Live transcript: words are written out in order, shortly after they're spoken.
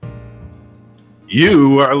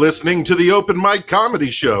You are listening to the Open Mic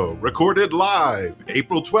Comedy Show, recorded live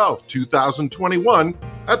April 12th, 2021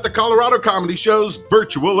 at the Colorado Comedy Show's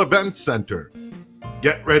virtual event center.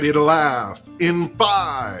 Get ready to laugh in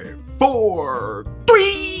 5, 4,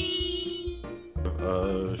 3.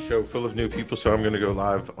 A show full of new people, so I'm going to go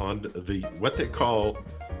live on the what they call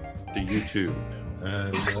the YouTube.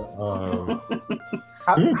 And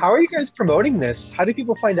how are you guys promoting this? How do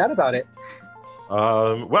people find out about it?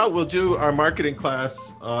 Well, we'll do our marketing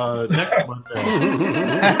class next Monday.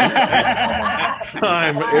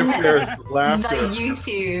 If there's laughter, the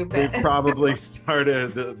YouTube. We've probably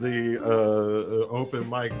started the Open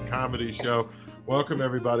Mic Comedy Show. Welcome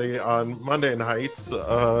everybody on Monday nights.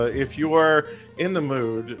 If you are in the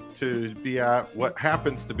mood to be at what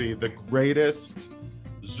happens to be the greatest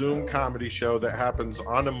Zoom comedy show that happens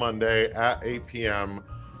on a Monday at 8 p.m.,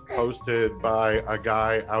 hosted by a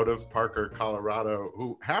guy out of Parker, Colorado,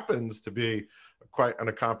 who happens to be quite an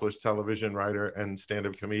accomplished television writer and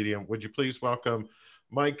stand-up comedian. Would you please welcome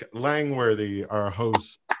Mike Langworthy, our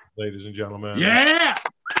host, ladies and gentlemen. Yeah!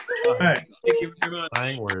 All right. Thank you very much.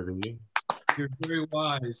 Langworthy. You're very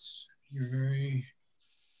wise. You're very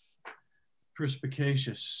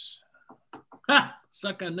perspicacious. Ha!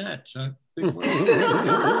 Suck on that, Chuck. Big word.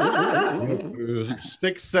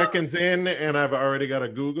 6 seconds in, and I've already got to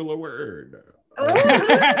Google a word.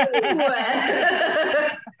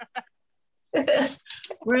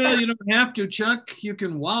 Well, you don't have to, Chuck. You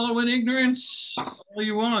can wallow in ignorance all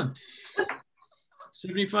you want.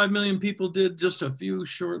 75 million people did just a few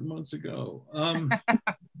short months ago.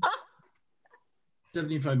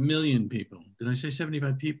 75 million people. Did I say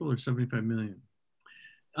 75 people or 75 million?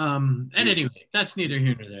 And anyway, that's neither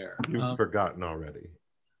here nor there. You've forgotten already.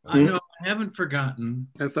 I know, I haven't forgotten.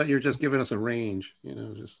 I thought you were just giving us a range,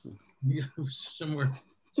 just somewhere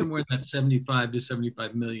in that 75 to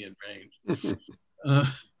 75 million range,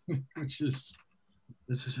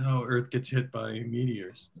 this is how Earth gets hit by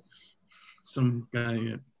meteors. Some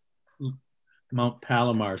guy at Mount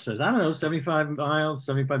Palomar says, I don't know, 75 miles,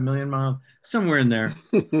 75 million miles, somewhere in there.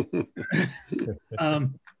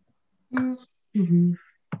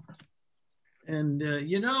 And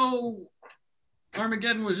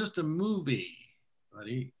Armageddon was just a movie,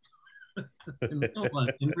 buddy. In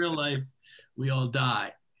real life, we all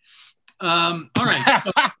die. All right.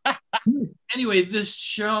 Anyway, this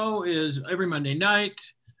show is every Monday night.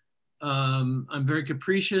 I'm very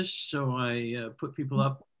capricious, so I put people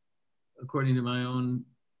up according to my own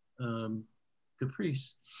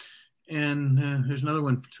caprice. And there's another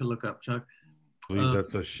one to look up, Chuck. I believe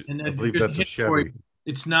that's a Chevy.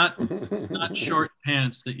 It's not short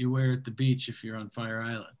pants that you wear at the beach if you're on Fire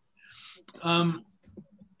Island.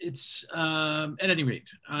 At any rate,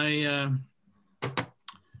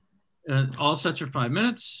 all sets are 5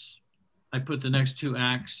 minutes. I put the next two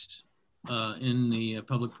acts in the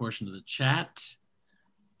public portion of the chat.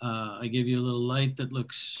 I give you a little light that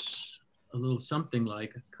looks a little something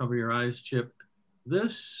like Cover Your Eyes, Chip.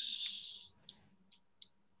 This.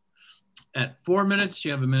 At 4 minutes, you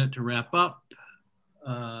have a minute to wrap up.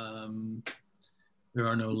 There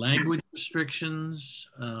are no language restrictions,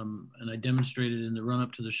 and I demonstrated in the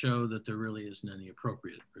run-up to the show that there really isn't any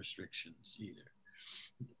appropriate restrictions either.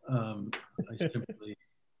 I simply,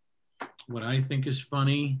 what I think is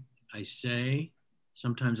funny, I say.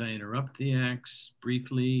 Sometimes I interrupt the acts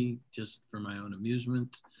briefly, just for my own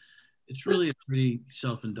amusement. It's really a pretty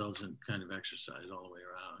self-indulgent kind of exercise all the way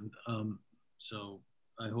around. So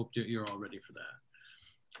I hope that you're all ready for that.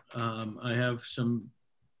 I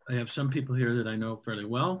have some people here that I know fairly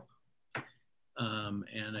well,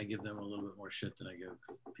 and I give them a little bit more shit than I give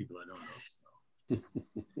people I don't know,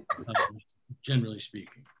 generally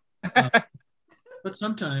speaking. But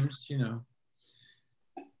sometimes,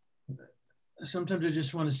 sometimes I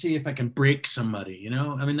just want to see if I can break somebody,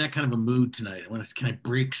 I'm in that kind of a mood tonight. Can I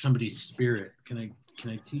break somebody's spirit? Can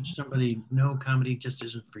I teach somebody, no, comedy just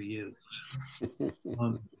isn't for you?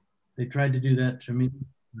 They tried to do that to me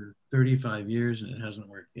for 35 years and it hasn't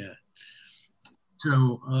worked yet.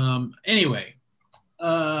 So anyway,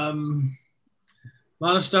 a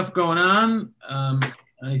lot of stuff going on.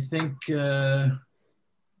 I think the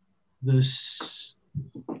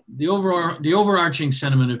overarching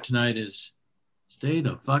sentiment of tonight is stay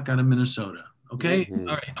the fuck out of Minnesota. Okay. Mm-hmm.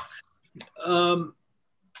 All right.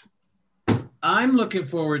 I'm looking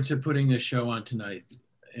forward to putting this show on tonight.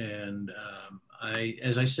 And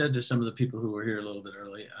as I said to some of the people who were here a little bit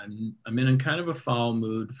early, I'm in kind of a foul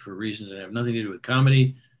mood for reasons that have nothing to do with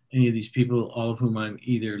comedy. Any of these people, all of whom I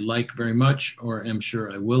either like very much or am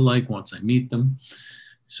sure I will like once I meet them.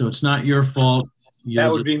 So it's not your fault.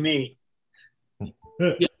 That would be me.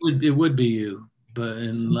 Yeah, it would be you. but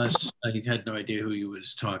unless I had no idea who he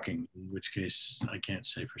was talking, in which case I can't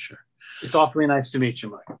say for sure. It's awfully nice to meet you,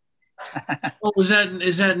 Mike. Oh, is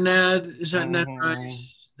that Ned? Is that Ned Rice?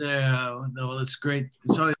 Yeah, no, that's great.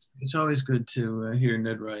 It's always good to hear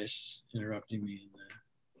Ned Rice interrupting me in the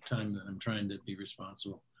time that I'm trying to be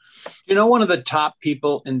responsible. You know, one of the top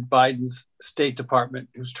people in Biden's State Department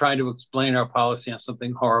who's trying to explain our policy on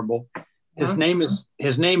something horrible. His name is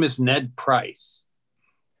Ned Price.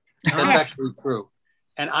 That's actually true,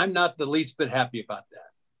 and I'm not the least bit happy about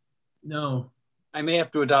that. No, I may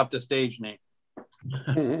have to adopt a stage name.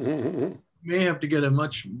 You may have to get a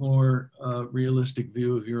much more realistic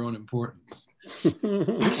view of your own importance.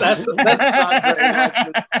 That's not very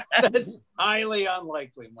likely. That's highly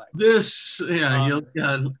unlikely, Mike.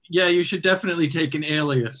 You should definitely take an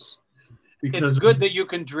alias. Because it's good that you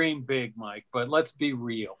can dream big, Mike, but let's be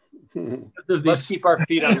real. Let's keep our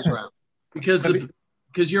feet on the ground.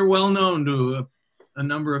 Because you're well known to a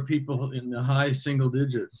number of people in the high single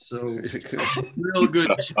digits. So real good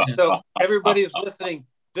chance. So everybody's listening.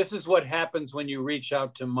 This is what happens when you reach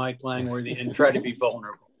out to Mike Langworthy and try to be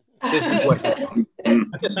vulnerable. This is what happens. Have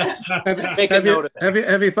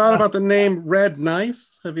you thought about the name Red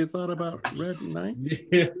Nice? Have you thought about Red Nice?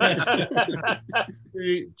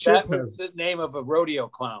 That was the name of a rodeo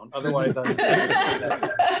clown. Otherwise,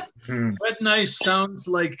 Red Nice sounds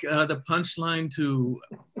like the punchline to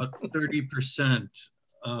 30%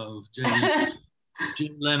 of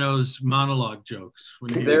Jim Leno's monologue jokes.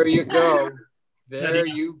 There you go. There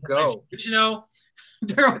you go. But you know,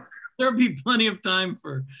 there'll be plenty of time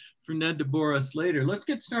for Ned to bore us later. Let's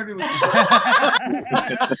get started with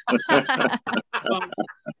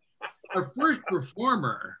our first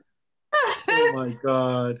performer. Oh my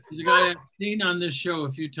God. He's a guy I've seen on this show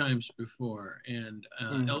a few times before and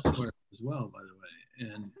elsewhere as well, by the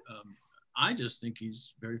way. And I just think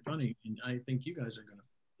he's very funny. And I think you guys are going to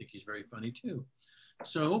think he's very funny too.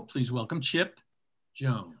 So please welcome Chip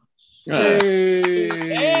Jones.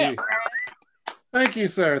 Hey. Thank you,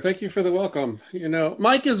 sir. Thank you for the welcome. You know,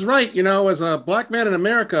 Mike is right. You know, as a black man in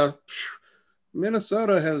America,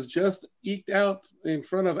 Minnesota has just eked out in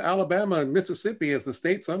front of Alabama and Mississippi as the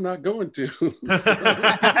states I'm not going to.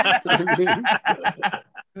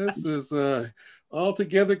 This is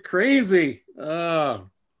altogether crazy. But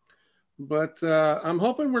I'm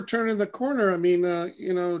hoping we're turning the corner. I mean,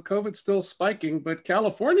 you know, COVID's still spiking, but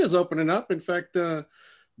California's opening up. In fact,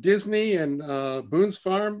 Disney and Boone's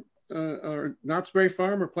Farm or Knott's Berry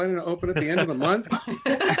Farm are planning to open at the end of the month.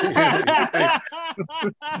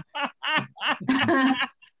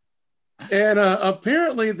 And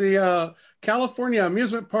apparently the California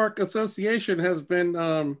Amusement Park Association has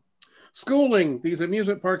been schooling these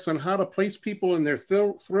amusement parks on how to place people in their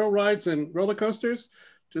thrill rides and roller coasters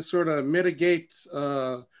to sort of mitigate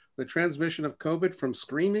the transmission of COVID from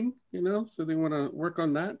screaming, you know, so they want to work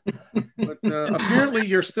on that. But apparently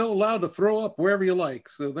you're still allowed to throw up wherever you like,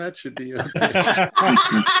 so that should be okay.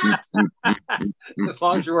 As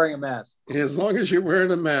long as you're wearing a mask. As long as you're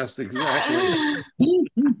wearing a mask, exactly.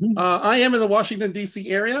 I am in the Washington, D.C.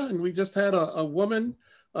 area, and we just had a woman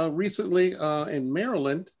recently in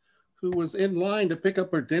Maryland who was in line to pick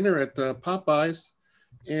up her dinner at Popeyes,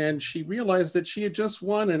 and she realized that she had just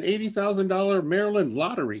won an $80,000 Maryland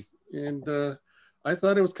lottery. And I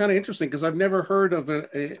thought it was kind of interesting because I've never heard of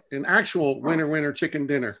an actual winner chicken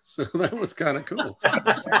dinner. So that was kind of cool.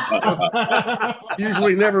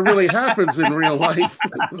 Usually never really happens in real life.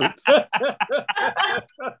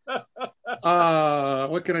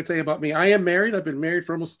 What can I tell you about me? I am married. I've been married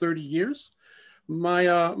for almost 30 years.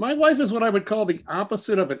 My wife is what I would call the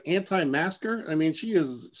opposite of an anti-masker. I mean, she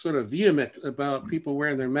is sort of vehement about people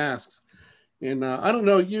wearing their masks. And I don't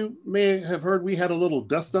know, you may have heard we had a little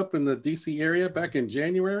dust up in the DC area back in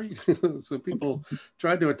January. So people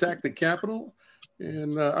tried to attack the Capitol.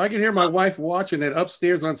 And I could hear my wife watching it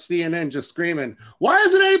upstairs on CNN just screaming, "Why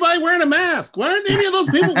isn't anybody wearing a mask? Why aren't any of those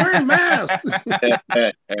people wearing masks?"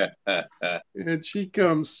 And she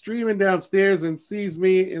comes streaming downstairs and sees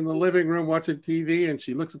me in the living room watching TV. And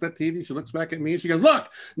she looks at that TV. She looks back at me and she goes, "Look,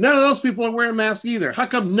 none of those people are wearing masks either. How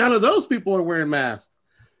come none of those people are wearing masks?"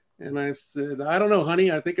 And I said, "I don't know,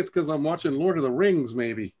 honey. I think it's because I'm watching Lord of the Rings,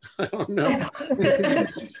 maybe." I don't know. Could be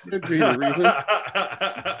the reason.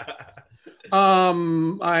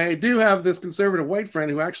 I do have this conservative white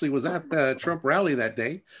friend who actually was at the Trump rally that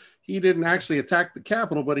day. He didn't actually attack the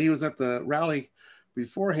Capitol, but he was at the rally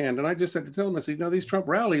beforehand. And I just had to tell him, I said, "You know, these Trump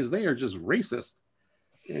rallies, they are just racist."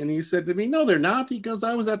 And he said to me, "No, they're not." He goes,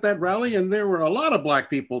 "I was at that rally and there were a lot of black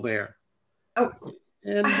people there." Oh.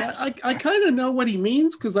 And I kind of know what he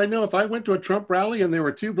means, because I know if I went to a Trump rally and there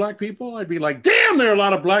were 2 black people, I'd be like, damn, there are a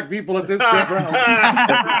lot of black people at this Trump rally.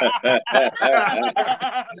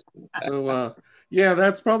 So, yeah,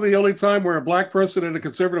 that's probably the only time where a black person and a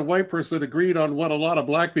conservative white person agreed on what a lot of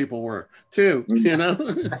black people were, too, you know?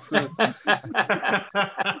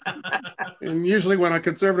 And usually when a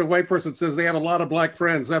conservative white person says they have a lot of black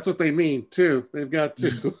friends, that's what they mean, too. They've got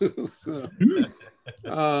 2. So,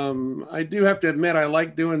 I do have to admit, I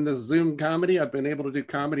like doing this Zoom comedy. I've been able to do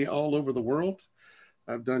comedy all over the world.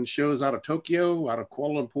 I've done shows out of Tokyo, out of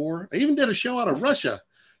Kuala Lumpur. I even did a show out of Russia.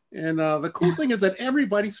 And the cool thing is that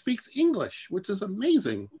everybody speaks English, which is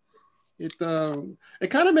amazing. It kind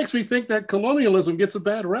of makes me think that colonialism gets a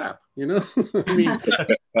bad rap, you know? I mean,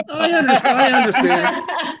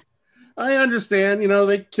 I understand, you know,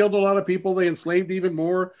 they killed a lot of people, they enslaved even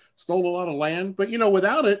more, stole a lot of land, but, you know,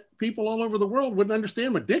 without it, people all over the world wouldn't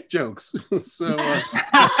understand my dick jokes. So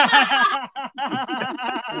I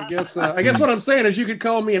guess what I'm saying is you could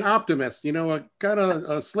call me an optimist, you know, a kind of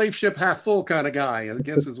a slave ship half full kind of guy, I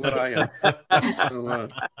guess is what I am. So,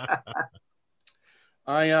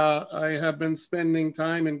 I have been spending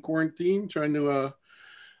time in quarantine trying to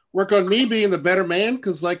work on me being the better man,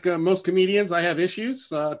 because like most comedians, I have issues.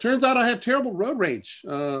 Turns out I have terrible road rage.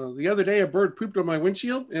 The other day, a bird pooped on my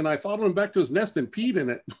windshield, and I followed him back to his nest and peed in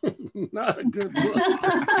it. Not a good look.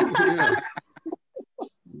 Yeah.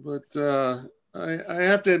 But I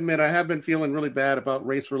have to admit, I have been feeling really bad about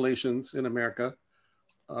race relations in America.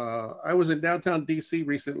 I was in downtown DC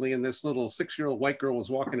recently, and this little 6-year-old white girl was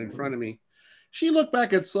walking in front of me. She looked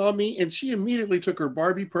back and saw me, and she immediately took her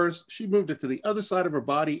Barbie purse. She moved it to the other side of her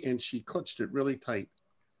body, and she clutched it really tight.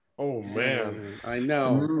 Oh, man. And I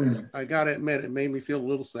know. I got to admit, it made me feel a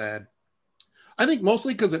little sad. I think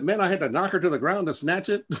mostly because it meant I had to knock her to the ground to snatch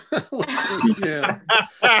it. Yeah.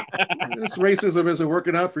 This racism isn't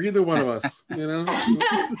working out for either one of us, you know?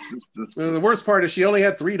 The worst part is she only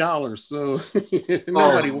had $3, so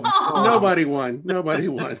nobody won. Nobody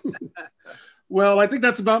won. Well, I think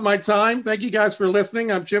that's about my time. Thank you guys for listening.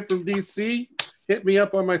 I'm Chip from DC. Hit me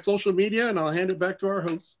up on my social media, and I'll hand it back to our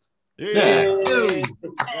host. Yeah.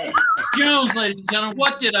 Jones, ladies and gentlemen,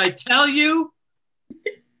 what did I tell you?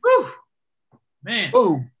 Whew. Man.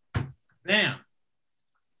 Boom. Man.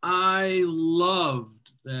 I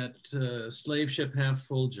loved that slave ship half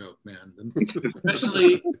full joke, man.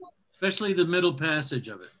 Especially the middle passage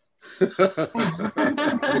of it.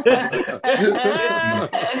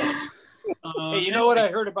 Hey, you know what I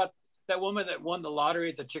heard about that woman that won the lottery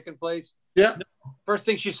at the chicken place? Yeah. First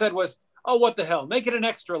thing she said was, "Oh, what the hell? Make it an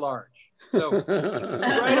extra large." So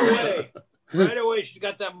right away, she's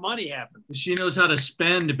got that money happening. She knows how to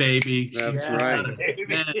spend, baby. That's right.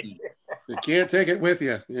 You can't take it with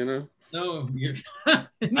you, you know? No,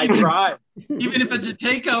 I tried. Even if it's a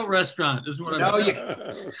takeout restaurant, is what I'm saying.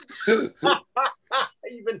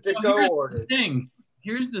 Even to go order.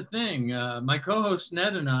 Here's the thing. My co-host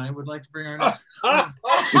Ned and I would like to bring our next.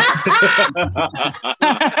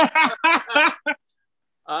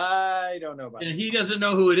 I don't know about and he doesn't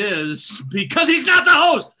know who it is because he's not the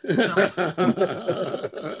host.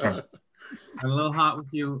 I'm a little hot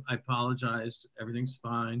with you. I apologize. Everything's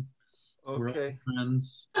fine. Okay. We're all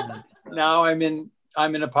friends. And, now I'm in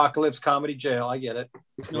apocalypse comedy jail. I get it.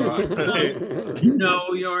 No,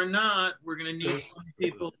 you're not. We're gonna need some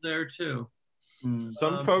people there too.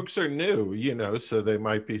 Some folks are new, you know, so they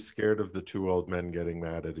might be scared of the 2 old men getting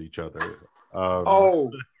mad at each other.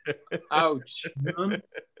 Ouch. I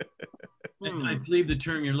believe the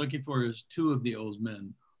term you're looking for is 2 of the old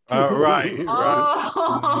men. Right.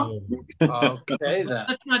 Okay, then.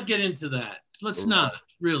 Let's not get into that. Let's not,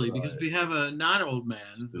 really, because we have a not old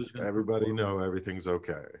man. Just everybody know everything's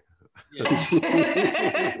okay. Yeah.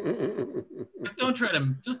 Don't try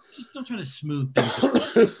to smooth things up.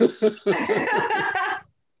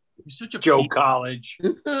 You're such a Joe College.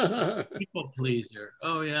 People pleaser.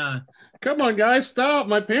 Oh yeah. Come on, guys, stop.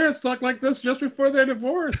 My parents talk like this just before their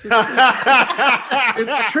divorce. It's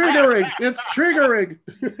triggering. It's triggering.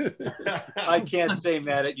 I can't stay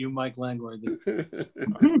mad at you, Mike Langworthy.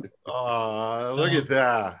 Oh, look at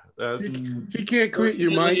that. He can't quit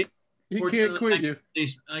you, Mike. He can't quit you.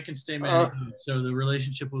 I can stay mad at you, so the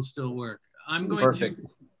relationship will still work. I'm going to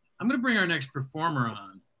bring our next performer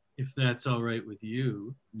on, if that's all right with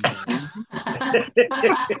you.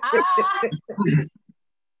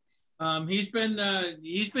 He's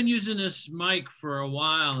been using this mic for a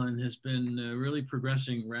while and has been really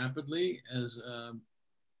progressing rapidly as a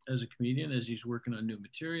comedian, as he's working on new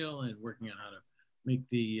material and working on how to make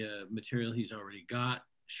the material he's already got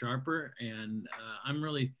sharper. And I'm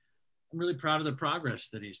really proud of the progress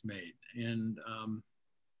that he's made. And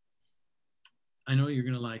I know you're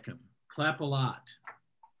going to like him. Clap a lot.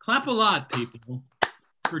 Clap a lot, people,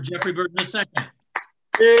 for Jeffrey Burton II.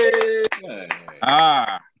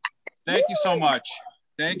 Thank you so much.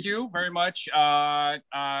 Thank you very much.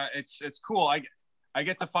 It's cool. I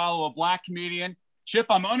get to follow a Black comedian. Chip,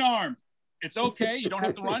 I'm unarmed. It's okay. You don't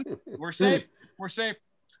have to run. We're safe. We're safe.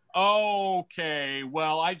 Okay.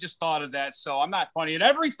 Well, I just thought of that. So I'm not funny at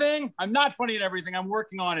everything. I'm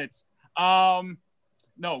working on it.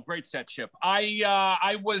 No, great set, Chip.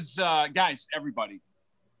 I was, guys, everybody,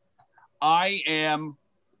 I am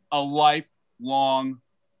a lifelong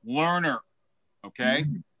learner. Okay.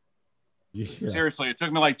 Yeah. Seriously, it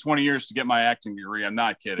took me like 20 years to get my acting degree. I'm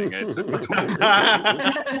not kidding. It took me 20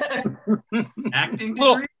 Acting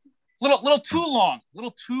degree? little too long,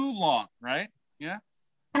 right? Yeah.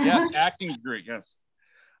 Yes, acting degree. Yes.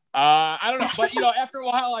 I don't know, but after a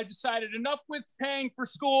while, I decided enough with paying for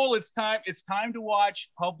school. It's time to watch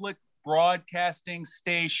public broadcasting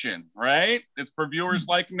station, right? It's for viewers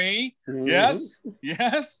like me. Yes.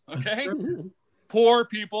 Okay. Poor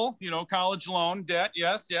people, college loan debt.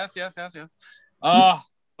 Yes. But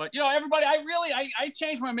everybody, I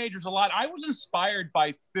changed my majors a lot. I was inspired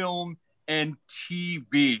by film and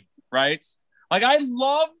TV, right? Like I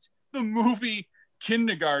loved the movie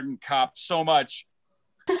Kindergarten Cop so much.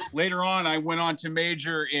 Later on, I went on to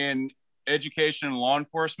major in education and law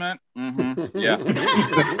enforcement. Yeah.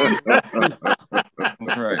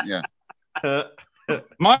 That's right. Yeah.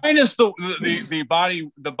 Minus the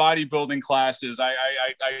bodybuilding classes. I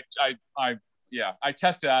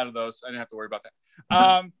tested out of those. I didn't have to worry about that.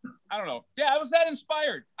 I don't know. Yeah, I was that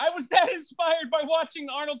inspired by watching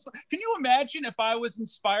Arnold. Can you imagine if I was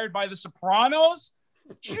inspired by The Sopranos?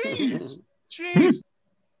 Jeez.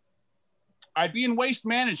 I'd be in waste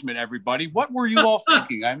management, everybody. What were you all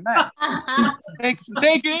thinking? I meant. Take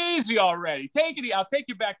it easy already. Take it easy. I'll take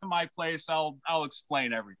you back to my place. I'll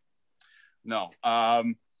explain everything. No,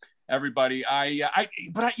 everybody. I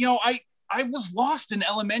was lost in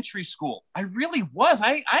elementary school. I really was.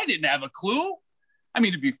 I didn't have a clue. I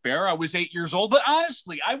mean, to be fair, I was 8 years old, but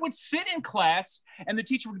honestly, I would sit in class and the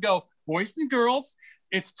teacher would go, boys and girls,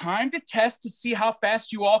 it's time to test to see how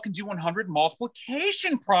fast you all can do 100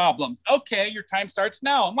 multiplication problems. Okay, your time starts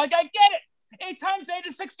now. I'm like, I get it. 8 times 8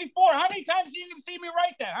 is 64. How many times do you see me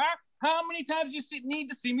write that, huh? How many times do you need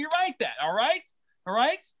to see me write that? All right?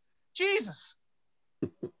 Jesus.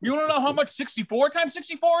 You want to know how much 64 times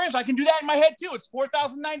 64 is? I can do that in my head too. It's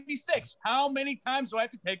 4,096. How many times do I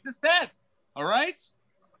have to take this test? All right?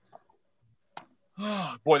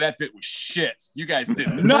 Oh, boy, that bit was shit. You guys did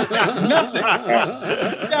nothing.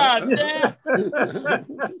 God damn.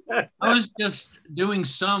 I was just doing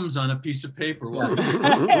sums on a piece of paper.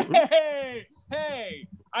 Hey,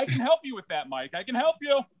 I can help you with that, Mike. I can help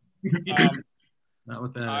you. Not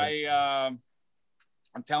with that.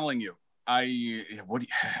 I'm telling you.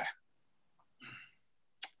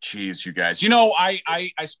 Jeez, you guys.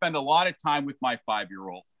 I spend a lot of time with my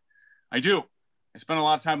 5-year-old. I do. I spend a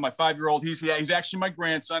lot of time with my 5-year-old. He's actually my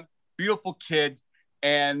grandson, beautiful kid.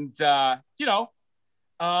 And,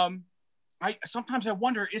 sometimes I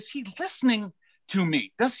wonder, is he listening to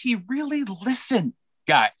me? Does he really listen,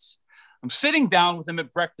 guys? I'm sitting down with him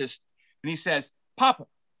at breakfast and he says, Papa.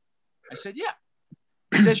 I said, yeah.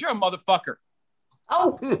 He says, you're a motherfucker.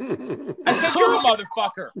 Oh. I said, you're a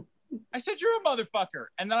motherfucker.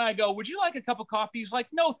 And then I go, would you like a cup of coffee? He's like,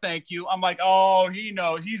 no, thank you. I'm like, oh, he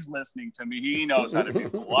knows. He's listening to me. He knows how to be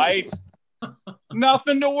polite.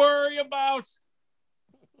 Nothing to worry about.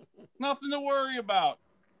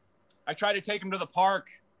 I try to take him to the park,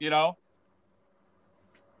 And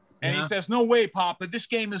he says, no way, Papa. This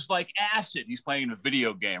game is like acid. He's playing a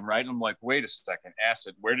video game, right? And I'm like, wait a second.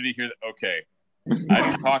 Acid. Where did he hear that? Okay. I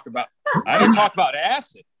didn't talk about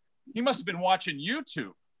acid. He must have been watching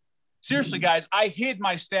YouTube. Seriously, guys, I hid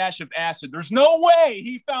my stash of acid. There's no way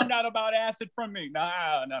he found out about acid from me. No.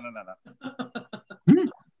 I'm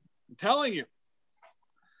telling you.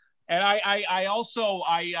 And I also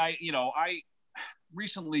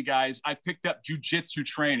recently, guys, I picked up jujitsu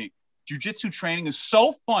training. Jiu-jitsu training is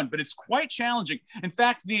so fun, but it's quite challenging. In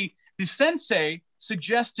fact, the sensei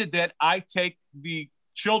suggested that I take the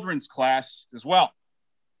children's class as well.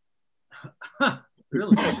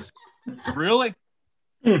 Really?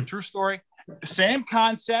 True story. Same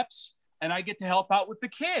concepts, and I get to help out with the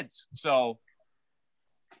kids. So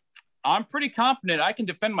I'm pretty confident I can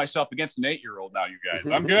defend myself against an 8-year-old now, you guys.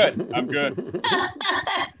 I'm good.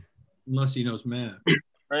 Unless he knows math.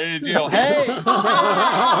 Ready to deal. Hey!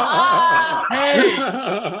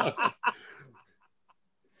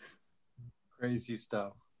 Crazy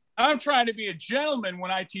stuff. I'm trying to be a gentleman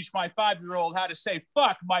when I teach my 5-year-old how to say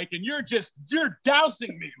fuck, Mike, and you're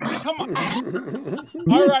dousing me, man. Come on.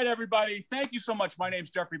 All right, everybody. Thank you so much. My name's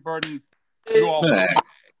Jeffrey Burton. You all.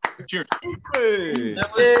 Cheers. Hey.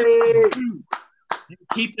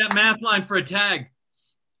 Keep that math line for a tag.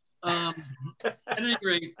 At any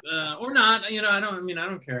rate, or not. I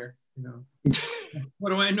don't care. What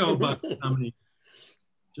do I know about comedy?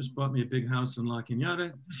 Just bought me a big house in La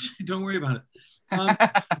Cañada. Don't worry about it.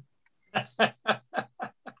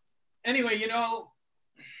 Anyway,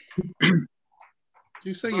 Did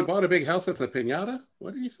you say you bought a big house that's a piñata?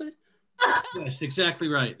 What did you say? Yes, exactly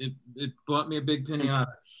right. It bought me a big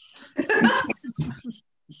piñata.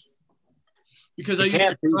 Because I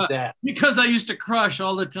used to crush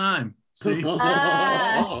all the time. See?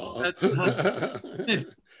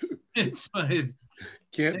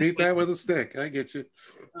 Can't beat that with a stick. I get you.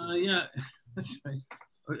 Yeah, that's right.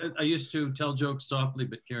 I used to tell jokes softly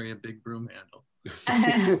but carry a big broom handle.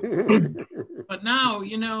 But now, I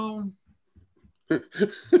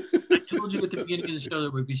told you at the beginning of the show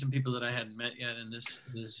there would be some people that I hadn't met yet, and this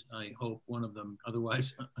is, I hope, one of them.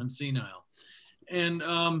 Otherwise, I'm senile. And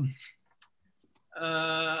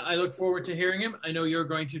I look forward to hearing him. I know you're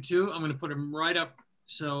going to too. I'm going to put him right up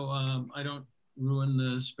so I don't ruin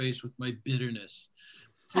the space with my bitterness.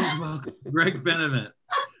 Please welcome Greg Benevent.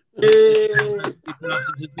 That's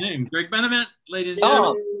his name. Greg Benevent, ladies and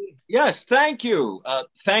gentlemen. Yes, thank you.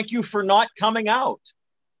 Thank you for not coming out.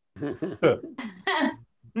 Okay.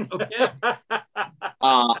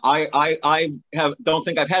 I don't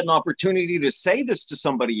think I've had an opportunity to say this to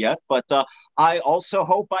somebody yet, but I also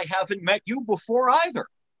hope I haven't met you before either.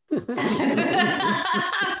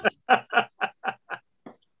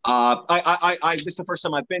 This is the first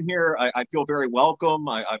time I've been here. I feel very welcome.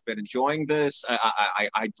 I've been enjoying this.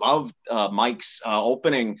 I loved Mike's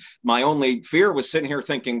opening. My only fear was sitting here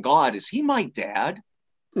thinking, God, is he my dad?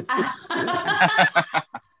 Because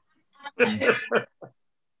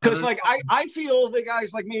I feel the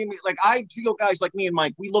guys like me, guys like me and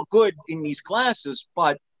Mike, we look good in these classes,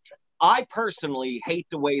 but I personally hate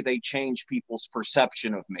the way they change people's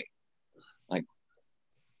perception of me. Like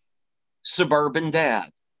suburban dad.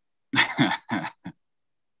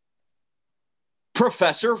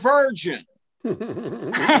 Professor Virgin.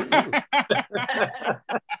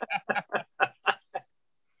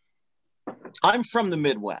 I'm from the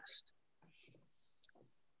Midwest.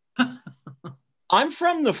 I'm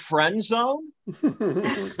from the friend zone.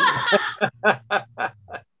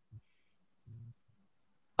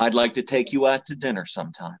 I'd like to take you out to dinner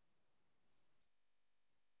sometime.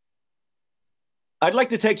 I'd like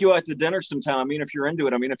to take you out to dinner sometime. I mean, if you're into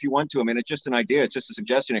it, I mean, if you want to, I mean, it's just an idea. It's just a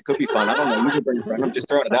suggestion. It could be fun. I don't know. You could bring your friend. I'm just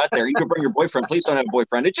throwing it out there. You could bring your boyfriend. Please don't have a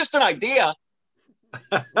boyfriend. It's just an idea.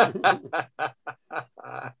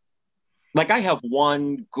 Like I have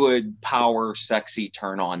one good power, sexy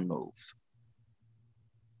turn on move.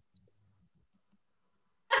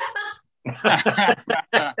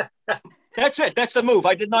 That's it. That's the move.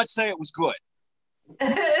 I did not say it was good.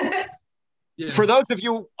 Yeah. For those of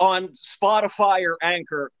you on Spotify or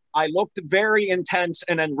Anchor, I looked very intense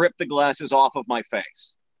and then ripped the glasses off of my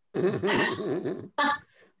face.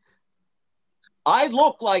 I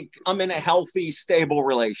look like I'm in a healthy, stable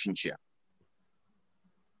relationship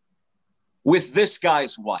with this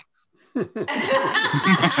guy's wife. I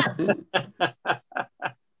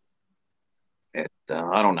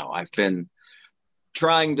don't know. I've been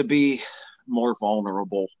trying to be more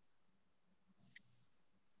vulnerable.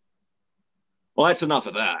 Well, that's enough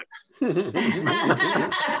of that.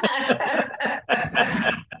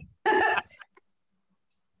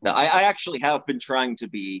 Now, I actually have been trying to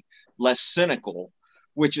be less cynical,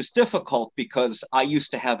 which is difficult because I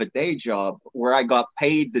used to have a day job where I got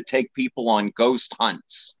paid to take people on ghost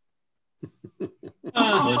hunts.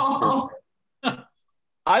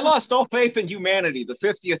 I lost all faith in humanity the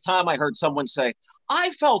 50th time I heard someone say,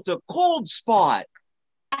 I felt a cold spot.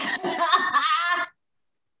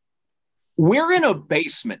 We're in a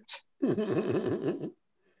basement.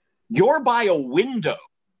 You're by a window.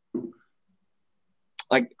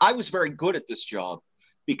 Like, I was very good at this job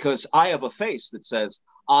because I have a face that says,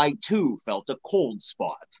 I too felt a cold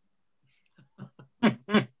spot.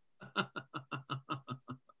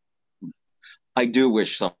 I do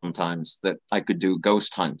wish sometimes that I could do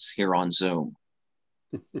ghost hunts here on Zoom.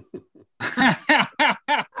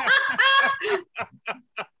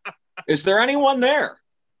 Is there anyone there?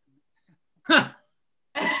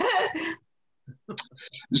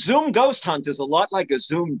 Zoom ghost hunt is a lot like a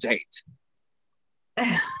Zoom date.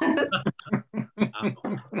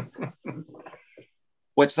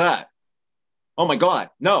 What's that? Oh my God.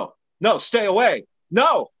 No, stay away.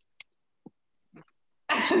 No,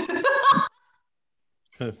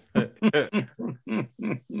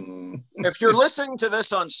 If you're listening to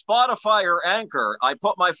this on Spotify or Anchor, I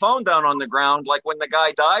put my phone down on the ground like when the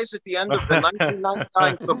guy dies at the end of the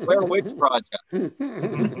 1999 The Blair Witch Project.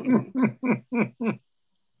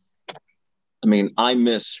 I mean, I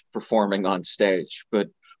miss performing on stage, but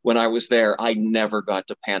when I was there, I never got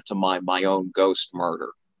to pantomime my own ghost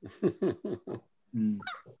murder.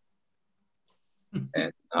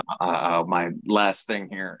 And my last thing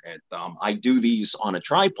here, I do these on a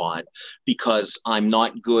tripod because I'm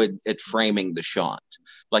not good at framing the shot.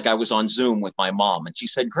 Like I was on Zoom with my mom and she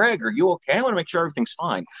said, Greg, are you okay? I want to make sure everything's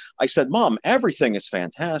fine. I said, Mom, everything is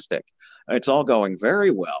fantastic. It's all going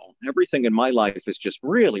very well. Everything in my life is just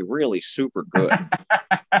really, really super good.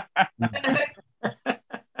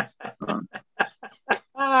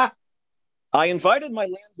 I invited my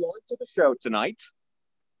landlord to the show tonight.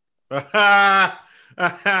 I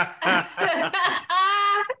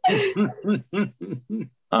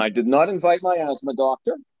did not invite my asthma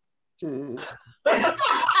doctor.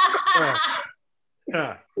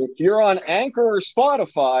 If you're on Anchor or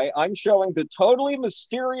Spotify, I'm showing the totally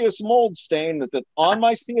mysterious mold stain that's on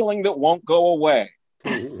my ceiling that won't go away.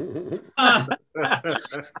 If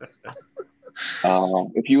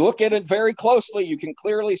you look at it very closely, you can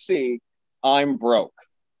clearly see I'm broke.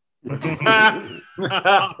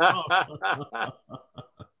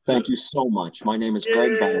 Thank you so much. My name is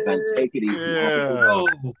Greg Balaban. Take it easy. Oh,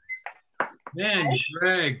 man,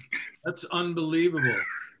 Greg, that's unbelievable.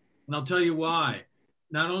 And I'll tell you why.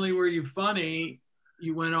 Not only were you funny,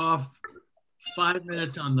 you went off 5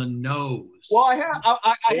 minutes on the nose. Well, I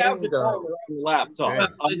have the timer on the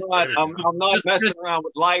laptop. I'm not messing around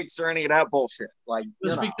with lights or any of that bullshit. Like,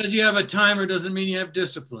 just because you have a timer doesn't mean you have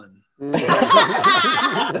discipline. But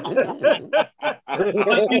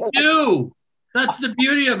you do. That's the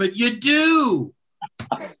beauty of it. You do.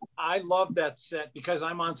 I love that set because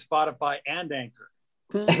I'm on Spotify and Anchor.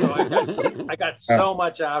 So I got so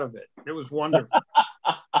much out of it. It was wonderful.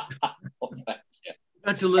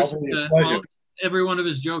 Got to listen to every one of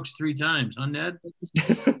his jokes 3 times, huh, Ned?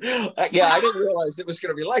 Yeah, I didn't realize it was going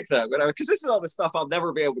to be like that, but because this is all the stuff I'll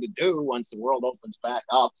never be able to do once the world opens back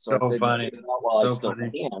up. So funny.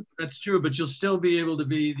 That's true, but you'll still be able to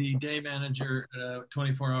be the day manager at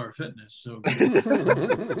 24 Hour Fitness. So.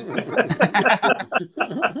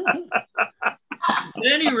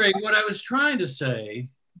 At any rate, what I was trying to say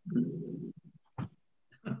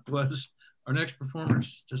was our next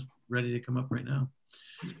performer's just ready to come up right now.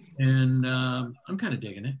 And I'm kind of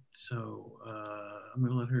digging it. So I'm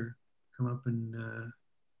going to let her come up and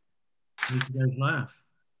make you guys laugh.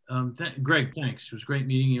 Greg, thanks. It was great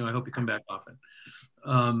meeting you. I hope you come back often.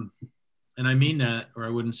 And I mean that, or I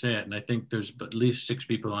wouldn't say it. And I think there's at least 6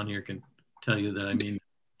 people on here can tell you that I mean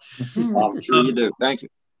that. I'm sure you do. Thank you.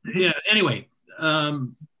 Yeah, anyway. A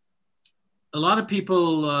lot of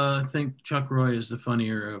people think Chuck Roy is the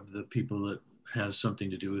funnier of the people that has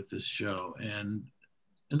something to do with this show. And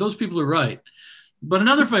those people are right. But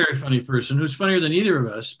another very funny person who's funnier than either of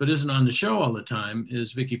us, but isn't on the show all the time,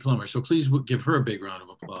 is Vicky Plummer. So please give her a big round of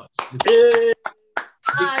applause.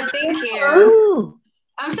 Thank you.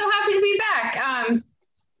 I'm so happy to be back.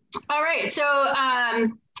 All right. So I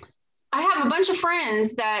have a bunch of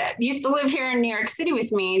friends that used to live here in New York City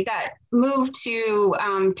with me that moved to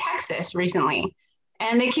Texas recently.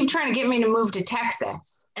 And they keep trying to get me to move to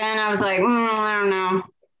Texas. And I was like, I don't know.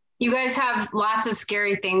 You guys have lots of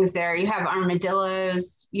scary things there. You have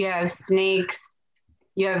armadillos, you have snakes,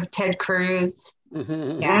 you have Ted Cruz.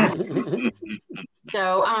 Yeah.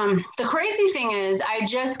 So the crazy thing is I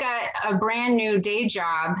just got a brand new day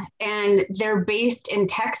job and they're based in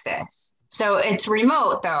Texas. So it's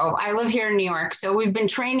remote though. I live here in New York. So we've been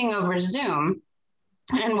training over Zoom.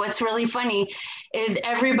 And what's really funny is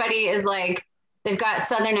everybody is like, they've got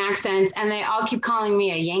Southern accents and they all keep calling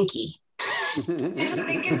me a Yankee. I just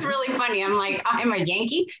think it's really funny. I'm like, I'm a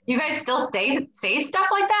Yankee. You guys still say stuff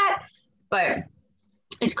like that? But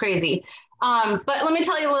it's crazy. But let me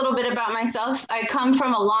tell you a little bit about myself. I come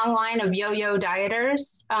from a long line of yo-yo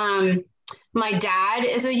dieters. My dad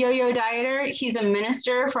is a yo-yo dieter. He's a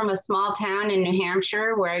minister from a small town in New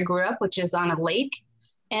Hampshire where I grew up, which is on a lake.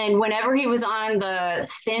 And whenever he was on the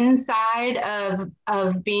thin side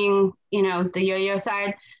of being, the yo-yo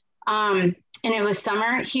side, and it was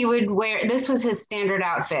summer, he would wear, this was his standard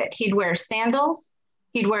outfit. He'd wear sandals,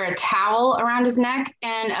 he'd wear a towel around his neck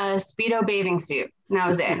and a Speedo bathing suit. And that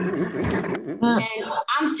was it. And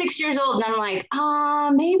I'm 6 years old and I'm like,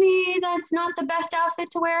 maybe that's not the best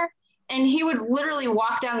outfit to wear. And he would literally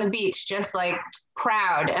walk down the beach just like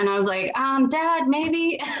proud. And I was like, Dad,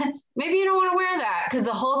 maybe you don't want to wear that, because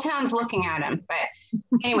the whole town's looking at him. But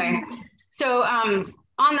anyway, so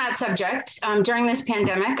on that subject, during this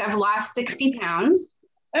pandemic, I've lost 60 pounds.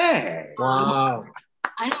 Hey. Wow.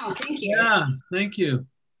 I know, thank you. Yeah, thank you.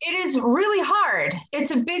 It is really hard.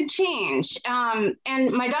 It's a big change. And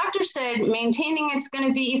my doctor said maintaining it's going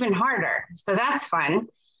to be even harder. So that's fun.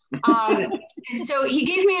 And so he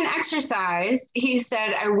gave me an exercise. He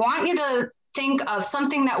said, I want you to think of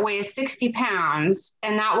something that weighs 60 pounds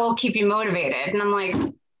and that will keep you motivated. And I'm like,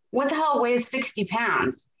 what the hell weighs 60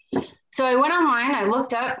 pounds? So I went online, I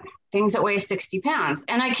looked up things that weigh 60 pounds,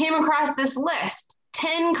 and I came across this list,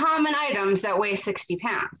 10 common items that weigh 60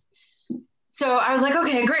 pounds. So I was like,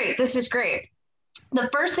 okay, great. This is great. The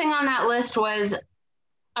first thing on that list was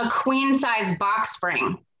a queen size box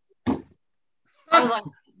spring. I was like,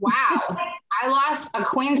 wow, I lost a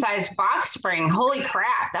queen size box spring. Holy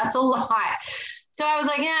crap, that's a lot. So I was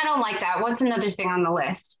like, yeah, I don't like that. What's another thing on the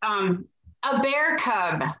list? A bear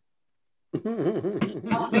cub. A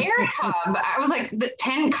bear cub. I was like, the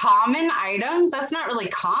 10 common items? That's not really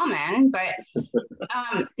common, but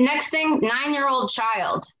next thing, 9-year-old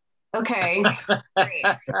child. Okay, great.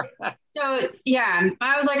 So yeah,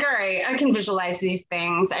 I was like, all right, I can visualize these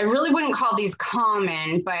things. I really wouldn't call these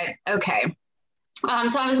common, but okay. So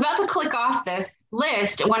I was about to click off this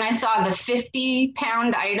list when I saw the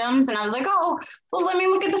 50-pound items, and I was like, oh, well, let me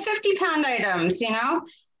look at the 50-pound items, you know?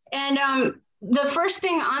 And the first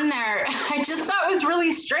thing on there, I just thought was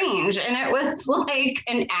really strange, and it was like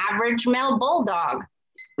an average male bulldog.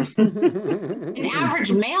 An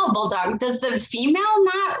average male bulldog. Does the female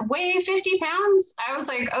not weigh 50 pounds? I was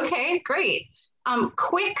like, okay, great.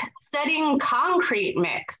 Quick setting concrete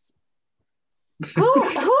mix. Who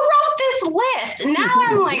wrote this list? Now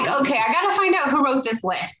I'm like, okay, I gotta find out who wrote this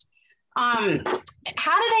list. How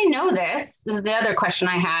do they know this? This is the other question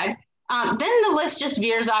I had. Then the list just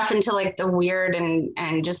veers off into like the weird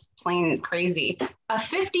and just plain crazy. A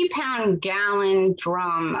 50-pound gallon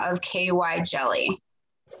drum of KY jelly.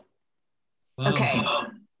 Okay.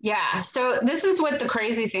 Yeah. So this is what the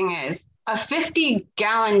crazy thing is. A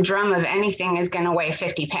 50-gallon drum of anything is going to weigh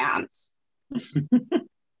 50 pounds.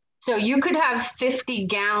 So you could have 50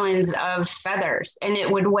 gallons of feathers and it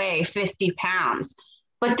would weigh 50 pounds.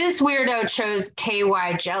 But this weirdo chose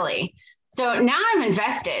KY jelly. So now I'm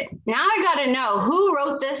invested. Now I got to know who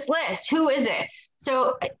wrote this list. Who is it?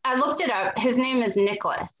 So I looked it up. His name is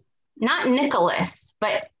Nicholas. Not Nicholas,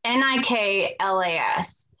 but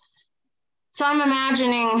Niklas. So I'm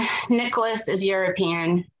imagining Nicholas is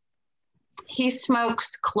European. He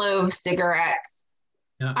smokes clove cigarettes.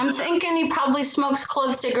 Yeah. I'm thinking he probably smokes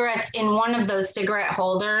clove cigarettes in one of those cigarette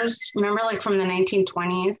holders. Remember, like from the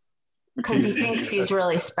 1920s? Because he thinks he's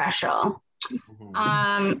really special.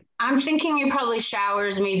 I'm thinking he probably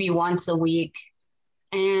showers maybe once a week.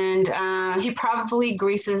 And he probably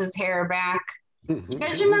greases his hair back. Do you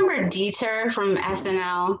guys remember Dieter from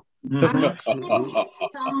SNL?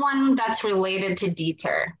 Someone that's related to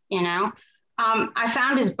Dieter, you know. I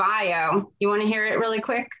found his bio. You want to hear it really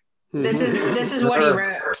quick? This is what he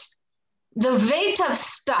wrote. The weight of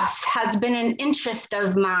stuff has been an interest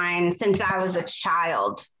of mine since I was a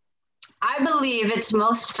child. I believe it's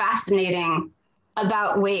most fascinating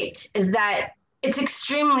about weight is that it's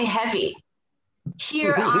extremely heavy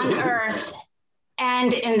here on Earth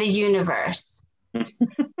and in the universe.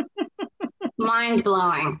 Mind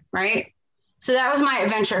blowing, right? So that was my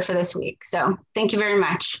adventure for this week. So thank you very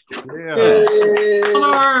much. Yeah.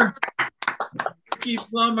 Plumber. Keith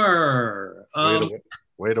Plummer.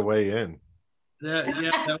 Way to weigh in. That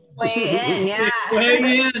weigh in, yeah.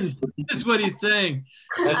 Weigh in. That's what he's saying.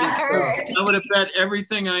 I would have bet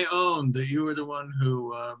everything I owned that you were the one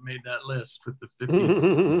who made that list with the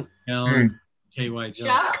 50 gallons KY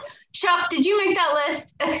jelly. Chuck, did you make that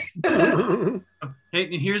list? Hey,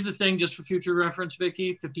 and here's the thing, just for future reference,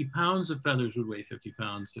 Vicky, 50 pounds of feathers would weigh 50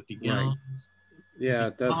 pounds, 50 gallons. Right. Yeah,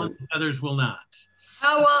 it doesn't. Feathers will not.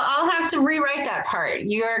 Oh, well, I'll have to rewrite that part.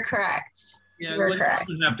 You're correct. Yeah, you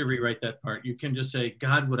don't have to rewrite that part. You can just say,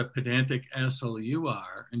 God, what a pedantic asshole you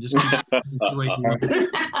are, and just keep the way you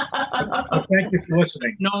are. Thank you for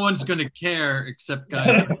listening. No one's going to care except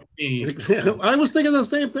guys like me. I was thinking the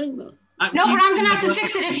same thing, though. No, but I'm going to have to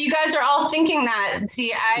fix it if you guys are all thinking that.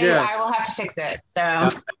 See, I will have to fix it. So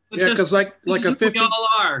yeah, because like a 50. We all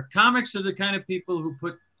are. Comics are the kind of people who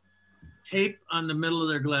put tape on the middle of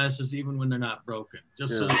their glasses even when they're not broken,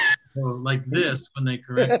 just so like this when they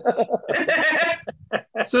correct.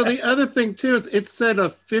 So the other thing too is it said a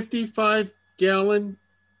 55-gallon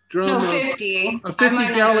drum. No, 50. A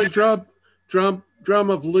 50-gallon drum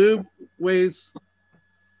of lube weighs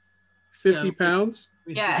 50 Yeah. pounds?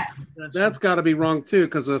 Yes. That's got to be wrong too,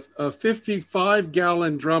 because a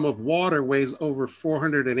 55-gallon drum of water weighs over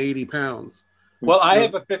 480 pounds. Well, I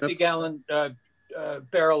have a That's- 50-gallon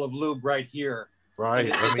barrel of lube right here. Right.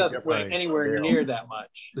 It Let me doesn't get weigh my anywhere scale. near that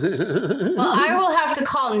much. Well, I will have to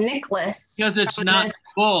call Nicholas. Because it's from not this.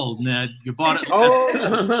 full, Ned. You bought it. Oh,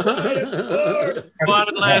 Bought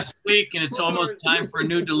it last week, and it's almost time for a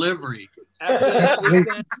new delivery. after that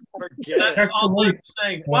weekend, forget it. That's all I'm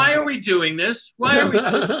saying. Why are we doing this? Why are we?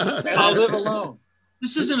 And I live alone.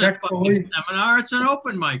 This isn't a fucking seminar. It's an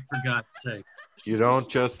open mic, for God's sake. You don't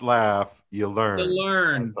just laugh, you learn. To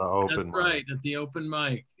learn. At the open That's mic. right. At the open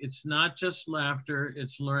mic, it's not just laughter;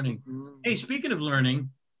 it's learning. Hey, speaking of learning,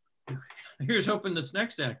 here's hoping this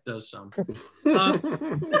next act does some.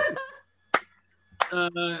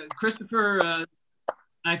 Christopher,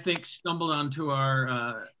 I think stumbled onto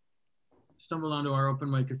our open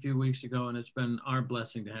mic a few weeks ago, and it's been our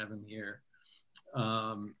blessing to have him here.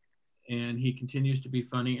 And he continues to be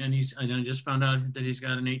funny. And I just found out that he's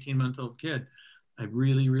got an 18-month-old kid. I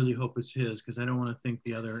really, really hope it's his, because I don't want to think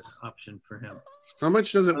the other option for him. How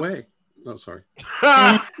much does it weigh? Oh, sorry.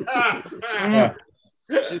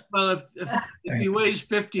 Well, if he weighs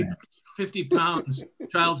 50 pounds,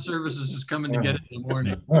 Child Services is coming to get it in the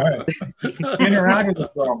morning. Interact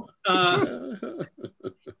with them.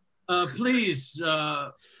 Please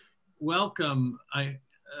welcome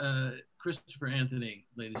Christopher Anthony,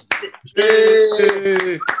 ladies and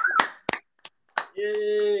gentlemen.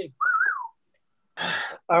 Yay.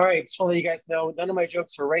 All right, just want to let you guys know, none of my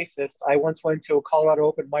jokes are racist. I once went to a Colorado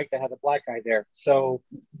open mic that had a black guy there. So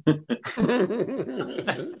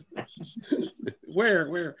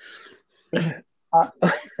Where?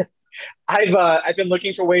 I've been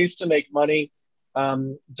looking for ways to make money.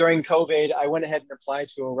 During COVID, I went ahead and applied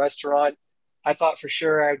to a restaurant. I thought for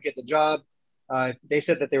sure I would get the job. They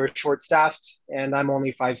said that they were short-staffed, and I'm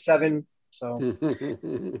only 5'7", so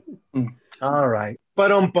all right.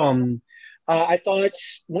 But I thought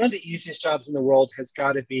one of the easiest jobs in the world has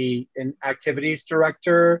got to be an activities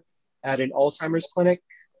director at an Alzheimer's clinic.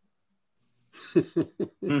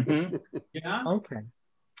 Yeah. Okay.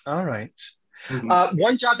 All right. Mhm.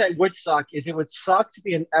 One job that would suck is it would suck to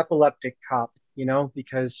be an epileptic cop,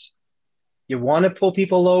 because you want to pull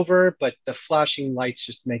people over, but the flashing lights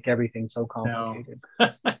just make everything so complicated.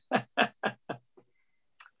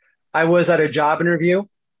 I was at a job interview,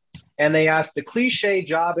 and they asked the cliche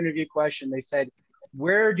job interview question. They said,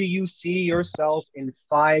 "Where do you see yourself in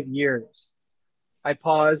 5 years?" I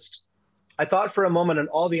paused. I thought for a moment on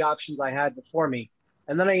all the options I had before me,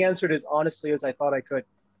 and then I answered as honestly as I thought I could.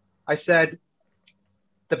 I said,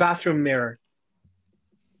 "The bathroom mirror."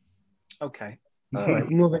 Okay. All right,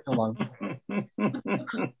 moving along.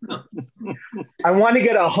 I want to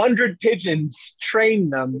get 100 pigeons, train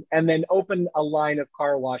them, and then open a line of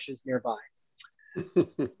car washes nearby.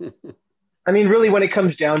 I mean, really, when it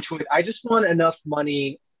comes down to it, I just want enough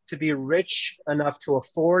money to be rich enough to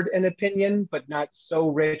afford an opinion, but not so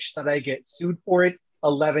rich that I get sued for it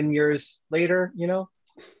 11 years later,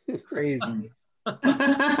 Crazy.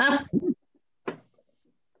 I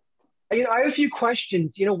have a few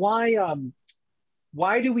questions.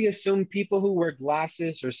 Why do we assume people who wear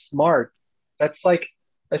glasses are smart? That's like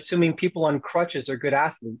assuming people on crutches are good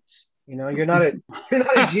athletes. You're not a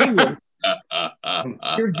genius.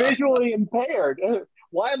 You're visually impaired.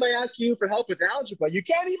 Why am I asking you for help with algebra? You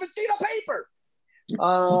can't even see the paper.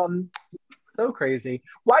 So crazy.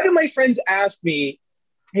 Why do my friends ask me,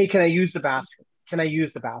 "Hey, can I use the bathroom? Can I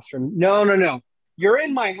use the bathroom?" No. You're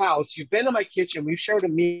in my house. You've been in my kitchen. We've shared a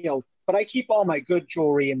meal, but I keep all my good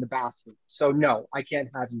jewelry in the bathroom. So no, I can't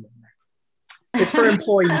have you in there. It's for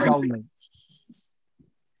employees only.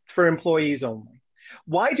 For employees only.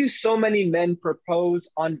 Why do so many men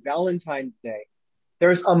propose on Valentine's Day?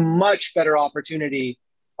 There's a much better opportunity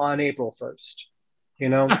on April 1st,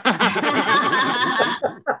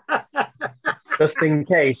 Just in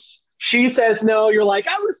case. She says no, you're like,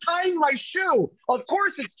 "I was tying my shoe." Of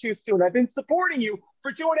course it's too soon. I've been supporting you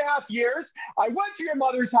for 2.5 years. I went to your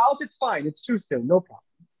mother's house. It's fine. It's too soon. No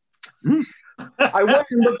problem. I went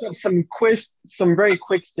and looked up some very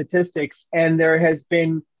quick statistics, and there has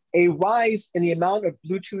been a rise in the amount of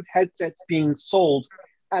Bluetooth headsets being sold.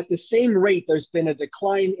 At the same rate, there's been a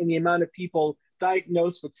decline in the amount of people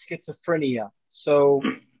diagnosed with schizophrenia. So,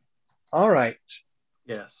 all right.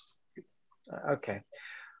 Yes. Okay.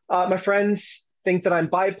 My friends think that I'm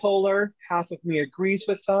bipolar. Half of me agrees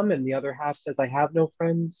with them, and the other half says I have no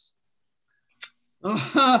friends.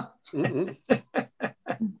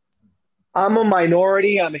 I'm a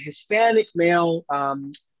minority. I'm a Hispanic male.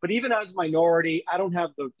 But even as a minority, I don't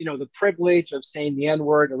have the privilege of saying the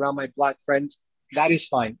N-word around my Black friends. That is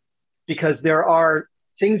fine, because there are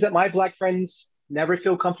things that my Black friends never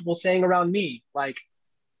feel comfortable saying around me, like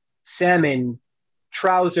salmon,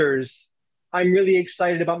 trousers. I'm really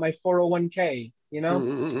excited about my 401k,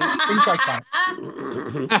 things like that.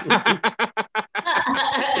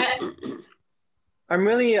 I'm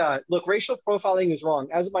really, look, racial profiling is wrong.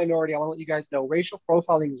 As a minority, I want to let you guys know racial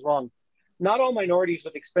profiling is wrong. Not all minorities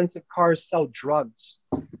with expensive cars sell drugs.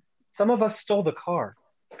 Some of us stole the car.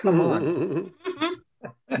 Come on.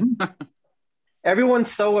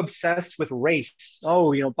 Everyone's so obsessed with race. Oh,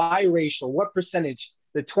 biracial. What percentage?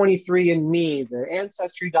 The 23andMe, the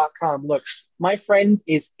Ancestry.com. Look, my friend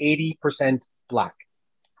is 80% Black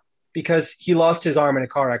because he lost his arm in a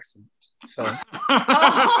car accident. So.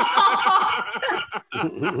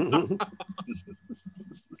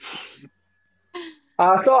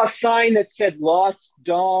 I saw a sign that said lost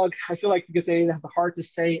dog. I feel like because they didn't have the heart to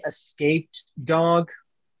say escaped dog.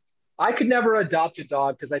 I could never adopt a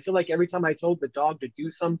dog because I feel like every time I told the dog to do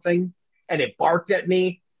something and it barked at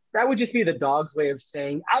me, that would just be the dog's way of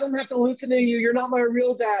saying, I don't have to listen to you. You're not my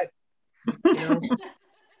real dad.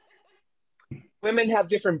 Women have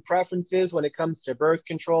different preferences when it comes to birth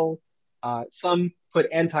control. Some put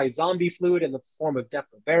anti-zombie fluid in the form of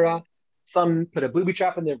Depo-Provera. Some put a booby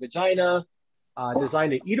trap in their vagina,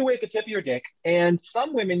 designed to eat away at the tip of your dick. And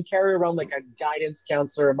some women carry around like a guidance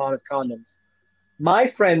counselor amount of condoms. My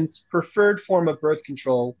friend's preferred form of birth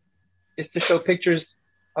control is to show pictures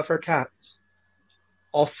of her cats,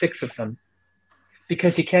 all 6 of them,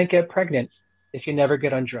 because you can't get pregnant if you never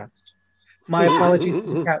get undressed. My apologies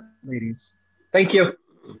to the cat ladies. Thank you.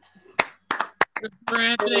 For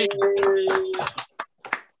Anthony.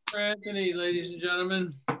 For Anthony, ladies and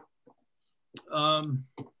gentlemen.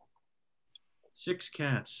 6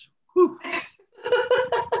 cats. Whew.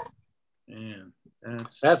 Man,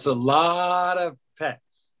 that's a lot of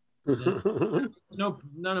pets. No,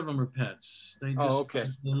 none of them are pets. They just,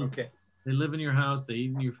 okay. They live in your house. They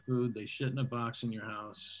eat in your food. They shit in a box in your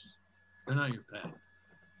house. They're not your pet.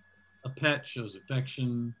 A pet shows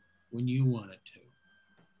affection when you want it to.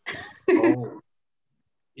 Oh.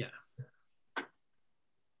 Yeah.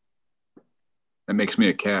 That makes me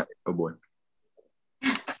a cat. Oh boy.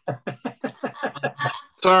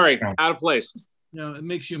 Sorry, out of place. No, it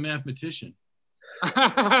makes you a mathematician.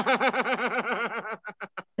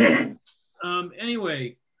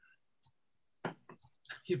 Anyway,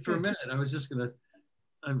 for a minute, I was just gonna.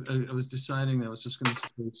 I was deciding that I was just gonna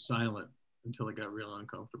stay silent until I got real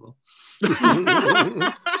uncomfortable.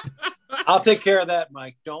 I'll take care of that,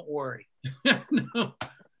 Mike. Don't worry. No.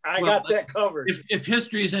 I got that covered. If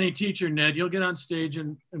history is any teacher, Ned, you'll get on stage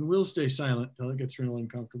and we'll stay silent until it gets real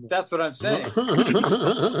uncomfortable. That's what I'm saying.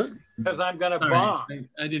 Because I'm going to bomb.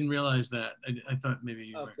 I didn't realize that. I thought maybe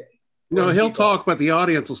you were. No, he'll talk, but the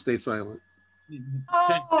audience will stay silent.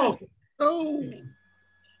 Oh.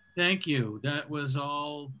 Thank you. That was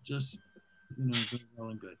all just, very well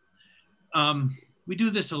and good. We do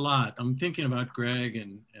this a lot. I'm thinking about Greg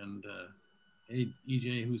and hey,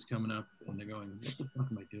 EJ, who's coming up, and they're going, what the fuck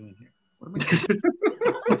am I doing here? What am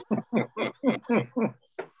I doing?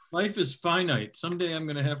 Life is finite. Someday I'm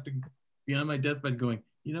going to have to be on my deathbed going,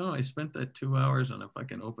 I spent that 2 hours on a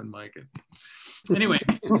fucking open mic. Anyway,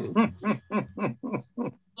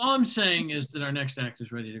 all I'm saying is that our next act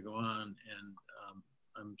is ready to go on, and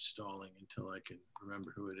I'm stalling until I can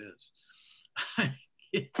remember who it is.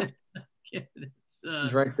 It's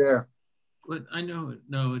right there. But I know it.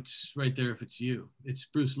 No, it's right there if it's you. It's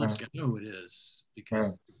Bruce Lipsky. I know who it is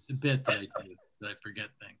because it's a bit that I do that I forget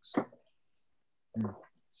things.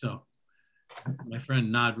 So, my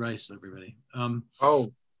friend Nod Rice, everybody.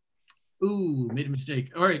 Ooh, made a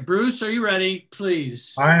mistake. All right, Bruce, are you ready?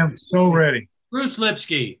 Please. I am so ready. Bruce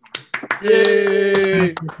Lipsky.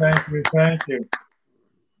 Yay! Thank you.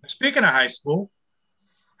 Speaking of high school,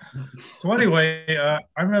 so anyway,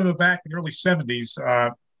 I remember back in the early 70s,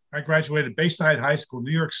 I graduated Bayside High School,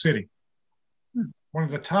 New York City, one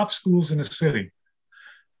of the top schools in the city.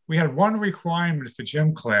 We had one requirement for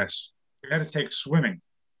gym class. We had to take swimming.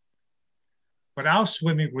 But our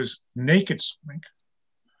swimming was naked swimming.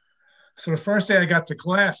 So the first day I got to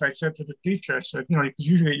class, I said to the teacher, I said, because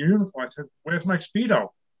you usually get your uniform. I said, where's my Speedo?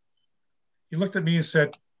 He looked at me and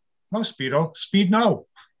said, no Speedo, speed no.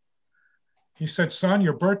 He said, son,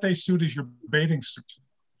 your birthday suit is your bathing suit.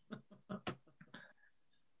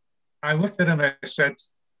 I looked at him and I said,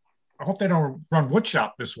 I hope they don't run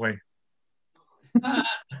woodshop this way.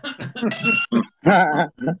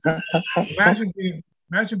 Imagine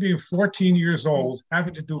Imagine being 14 years old,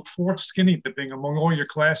 having to do forced skinny dipping among all your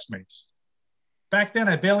classmates. Back then,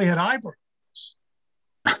 I barely had eyebrows.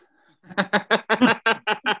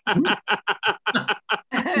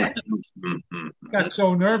 Got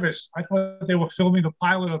so nervous, I thought they were filming the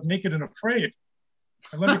pilot of Naked and Afraid.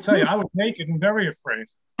 And let me tell you, I was naked and very afraid.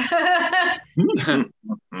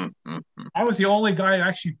 I was the only guy who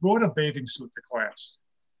actually brought a bathing suit to class,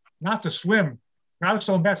 not to swim. I was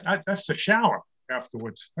so embarrassed. That's the shower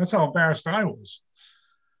afterwards. That's how embarrassed I was.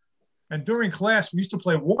 And during class, we used to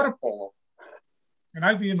play water polo. And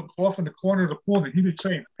I'd be off in the corner of the pool, and he'd be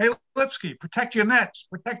saying, "Hey, Lipsky, protect your nets,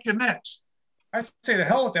 protect your nets." I'd say, "The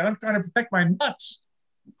hell with that, I'm trying to protect my nuts."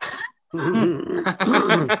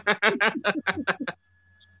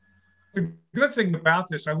 The good thing about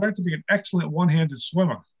this, I learned to be an excellent one-handed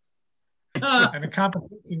swimmer. And in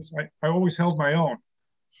competitions, I always held my own.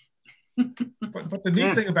 But the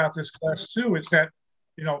neat thing about this class, too, is that,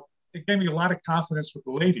 you know, it gave me a lot of confidence with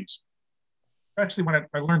the ladies, especially when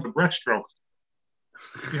I learned the breaststroke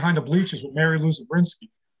behind the bleachers with Mary Lou Zabrinsky.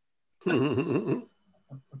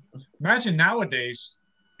 Imagine nowadays,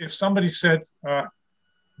 if somebody said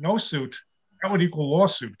no suit, that would equal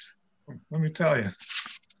lawsuit. Let me tell you.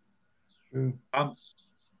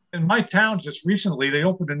 In my town, just recently, they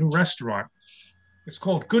opened a new restaurant. It's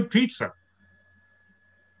called Good Pizza.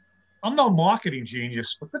 I'm no marketing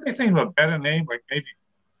genius, but could they think of a better name, like maybe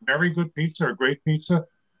Very Good Pizza or Great Pizza?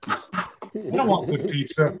 I don't want good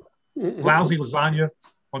pizza, lousy lasagna,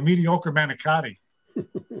 or mediocre manicotti.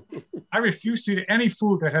 I refuse to eat any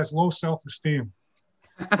food that has low self-esteem.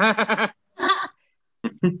 But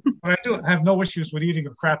I do have no issues with eating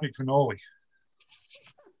a crappy cannoli.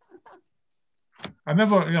 I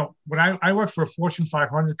remember, you know, when I worked for a Fortune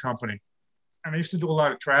 500 company, and I used to do a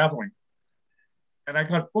lot of traveling. And I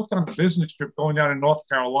got booked on a business trip going down to North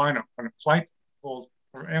Carolina on a flight called,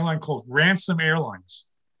 or an airline called Ransom Airlines.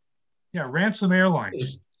 Yeah, Ransom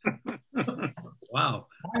Airlines. Wow.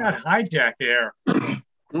 Why not hijack air,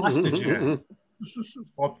 hostage air,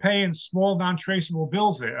 or pay in small non-traceable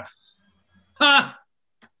bills there?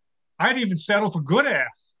 I'd even settle for good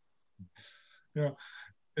air. You know,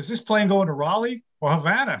 is this plane going to Raleigh or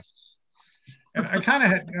Havana? And I kind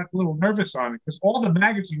of got a little nervous on it because all the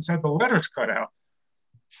magazines had the letters cut out.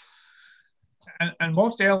 And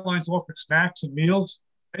most airlines offered snacks and meals.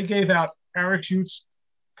 They gave out parachutes,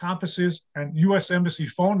 compasses, and U.S. Embassy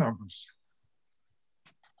phone numbers.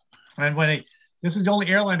 And this is the only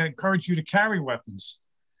airline that encouraged you to carry weapons.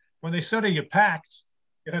 When they said, "Are you packed?"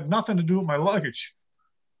 it had nothing to do with my luggage.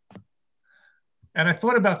 And I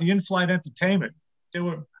thought about the in-flight entertainment. There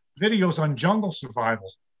were videos on jungle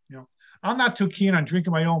survival. You know, I'm not too keen on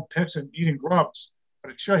drinking my own piss and eating grubs,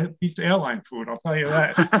 but it sure beats airline food, I'll tell you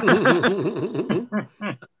that.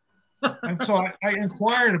 And so I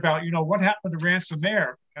inquired about, you know, what happened to Ransom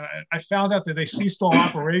Air. And I found out that they ceased all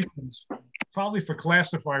operations, probably for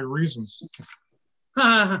classified reasons.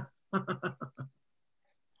 You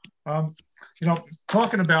know,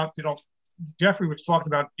 talking about, you know, Jeffrey was talking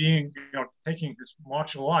about being, you know, taking his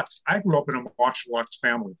martial arts. I grew up in a martial arts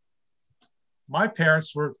family. My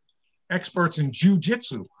parents were experts in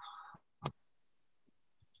jiu-jitsu.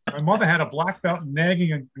 My mother had a black belt in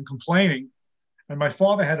nagging and complaining, and my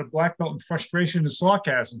father had a black belt in frustration and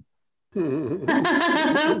sarcasm.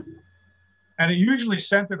 And it usually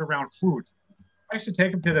centered around food. I used to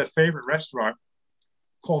take them to their favorite restaurant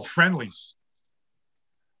called Friendly's.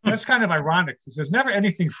 That's kind of ironic because there's never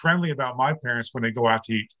anything friendly about my parents when they go out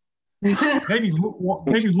to eat. Maybe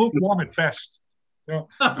lukewarm at best. You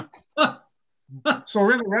know? So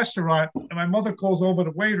we're in the restaurant, and my mother calls over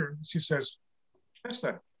the waiter, and she says,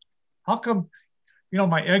 "Mister, how come, you know,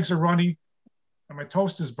 my eggs are runny and my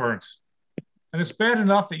toast is burnt? And it's bad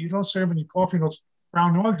enough that you don't serve any coffee in those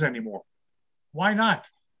brown eggs anymore. Why not?"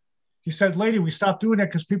 He said, "Lady, we stopped doing that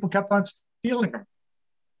because people kept on stealing them."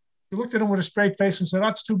 He looked at him with a straight face and said, "Oh,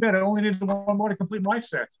 it's too bad. I only needed one more to complete my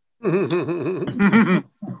set." Now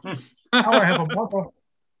I have a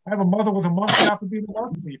mother with a mustache to be the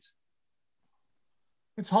love thief.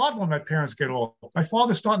 It's hard when my parents get old. My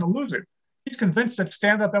father's starting to lose it. He's convinced that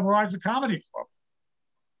stand-up MRI is a comedy club.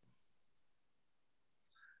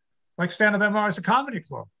 Like stand-up MRI is a comedy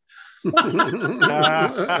club.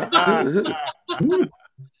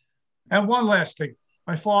 And one last thing.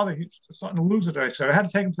 My father, he's starting to lose it, I said. I had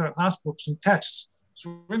to take him to the hospital for some tests. So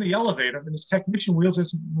we're in the elevator, and this technician wheels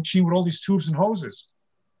this machine with all these tubes and hoses.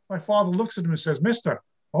 My father looks at him and says, "Mister,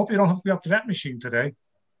 I hope you don't hook me up to that machine today."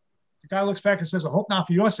 The guy looks back and says, "I hope not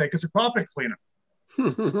for your sake. It's a carpet cleaner."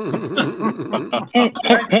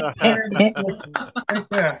 Take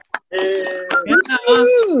care.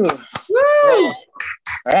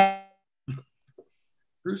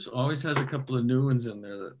 Bruce always has a couple of new ones in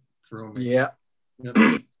there that throw me. Yeah. Yep.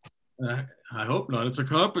 I hope not. It's a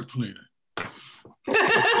carpet cleaner.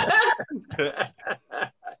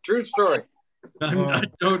 True story. I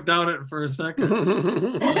don't doubt it for a second.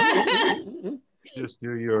 Just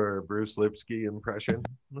do your Bruce Lipsky impression.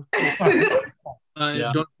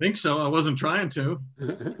 I don't think so. I wasn't trying to.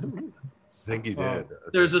 I think you did.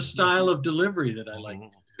 There's a style of delivery that I like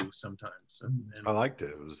to do sometimes. And I liked it.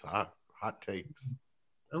 It was hot takes.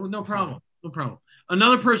 Oh, no problem. No problem.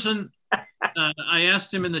 Another person, I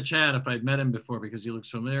asked him in the chat if I'd met him before because he looks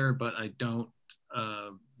familiar, but I don't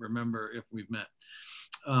remember if we've met.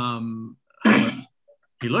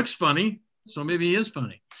 He looks funny, so maybe he is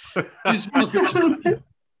funny. Please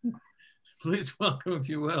welcome, if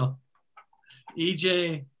you will,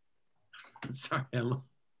 EJ. Sorry,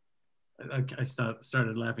 I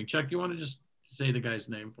started laughing. Chuck, you want to just say the guy's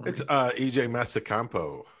name for me? It's EJ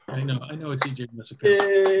Mesacampo. I know it's EJ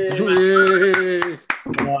Mesacampo.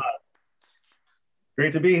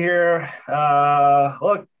 Great to be here.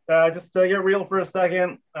 Look, just to get real for a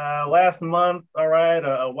second, last month, all right,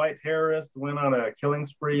 a white terrorist went on a killing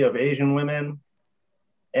spree of Asian women.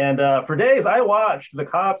 And for days, I watched the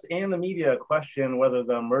cops and the media question whether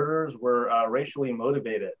the murders were racially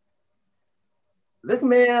motivated. This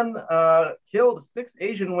man killed 6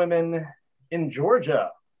 Asian women in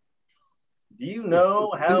Georgia. Do you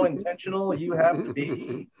know how intentional you have to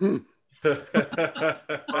be?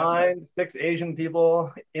 Find 6 Asian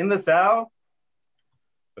people in the South?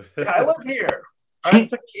 Yeah, I live here. It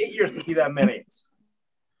took 8 years to see that many.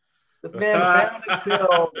 This man found and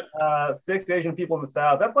killed 6 Asian people in the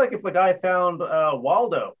South. That's like if the guy found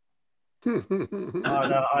Waldo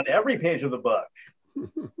on every page of the book.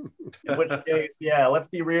 In which case, yeah, let's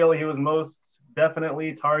be real, he was most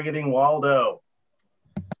definitely targeting Waldo.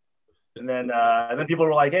 And then people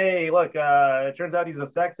were like, hey, look, it turns out he's a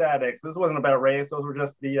sex addict. So this wasn't about race. Those were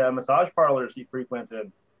just the massage parlors he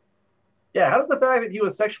frequented. Yeah, how does the fact that he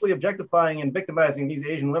was sexually objectifying and victimizing these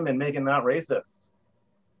Asian women make him not racist?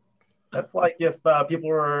 That's like if people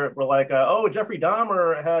were like, oh, Jeffrey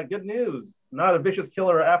Dahmer had good news. Not a vicious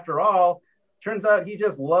killer after all. Turns out he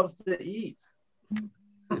just loves to eat.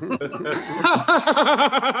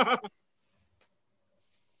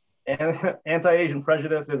 And anti-Asian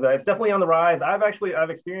prejudice is it's definitely on the rise. I've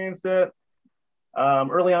experienced it.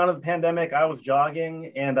 Early on in the pandemic, I was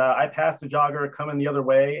jogging and I passed a jogger coming the other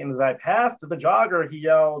way. And as I passed the jogger, he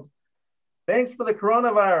yelled, "Thanks for the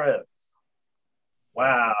coronavirus."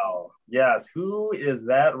 Wow. Yes. Who is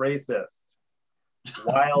that racist?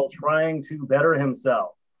 While trying to better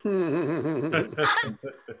himself.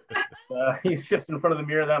 He's just in front of the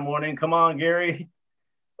mirror that morning. Come on, Gary.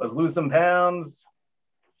 Let's lose some pounds.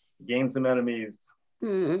 Gain some enemies.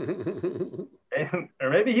 Or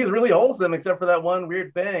maybe he's really wholesome, except for that one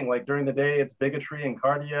weird thing. Like during the day, it's bigotry and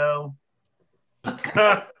cardio.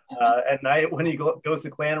 At night, when he goes to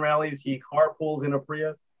Klan rallies, he carpools in a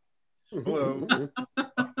Prius. Hello.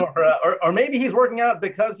 Or maybe he's working out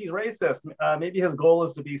because he's racist. Maybe his goal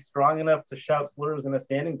is to be strong enough to shout slurs in a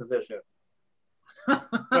standing position.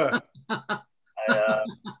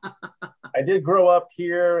 I did grow up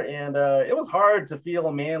here, and it was hard to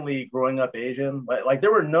feel manly growing up Asian. Like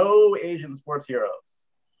there were no Asian sports heroes.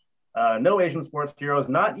 No Asian sports heroes,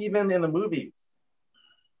 not even in the movies.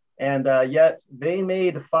 And yet they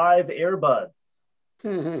made 5 Air Buds.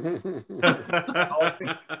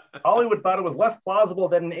 Hollywood thought it was less plausible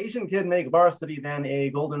that an Asian kid make varsity than a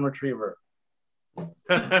golden retriever. There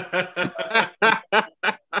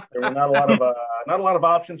were not a lot of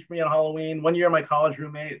options for me on Halloween. One year, my college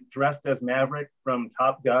roommate dressed as Maverick from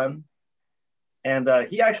Top Gun, and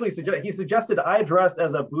he actually suggested I dress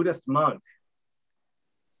as a Buddhist monk.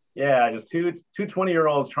 Yeah, just two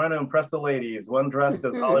 20-year-olds trying to impress the ladies. One dressed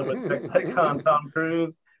as Hollywood sex icon Tom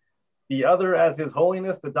Cruise, the other as His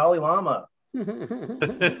Holiness the Dalai Lama.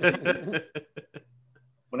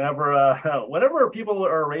 Whenever people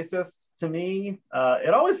are racist to me,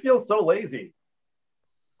 it always feels so lazy.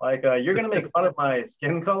 Like, you're going to make fun of my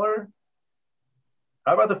skin color?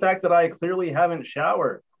 How about the fact that I clearly haven't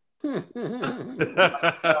showered? I'm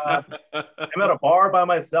at a bar by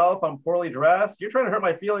myself. I'm poorly dressed. You're trying to hurt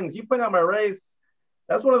my feelings. You point out my race.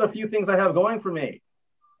 That's one of the few things I have going for me.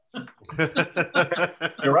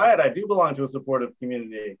 You're right. I do belong to a supportive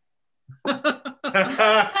community. They'll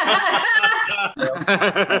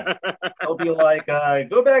be like,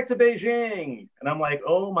 go back to Beijing. And I'm like,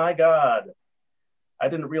 oh my God. I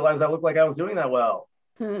didn't realize I looked like I was doing that well.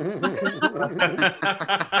 Make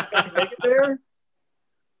it there?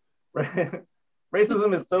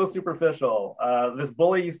 Racism is so superficial. This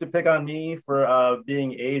bully used to pick on me for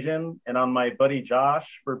being Asian and on my buddy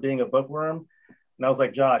Josh for being a bookworm. And I was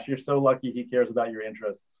like, Josh, you're so lucky he cares about your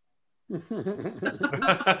interests.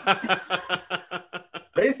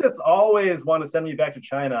 Racists always want to send me back to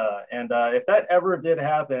China. And if that ever did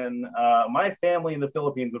happen, my family in the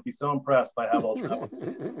Philippines would be so impressed by how well traveled.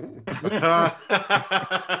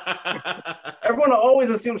 Everyone always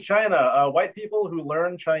assumes China. White people who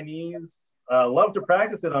learn Chinese love to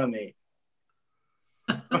practice it on me.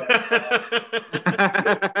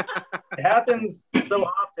 It happens so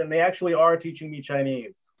often, they actually are teaching me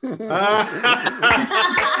Chinese.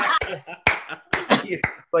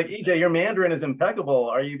 Like, EJ, your Mandarin is impeccable.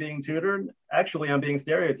 Are you being tutored? Actually, I'm being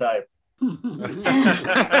stereotyped.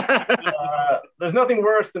 There's nothing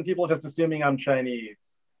worse than people just assuming I'm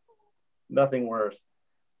Chinese. Nothing worse.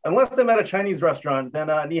 Unless I'm at a Chinese restaurant, then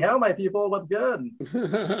ni hao, my people, what's good?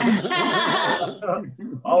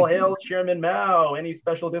 All hail Chairman Mao. Any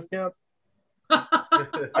special discounts? All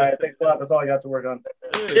right, thanks a lot. That's all I got to work on.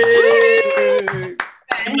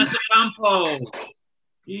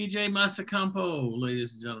 EJ Masacampo,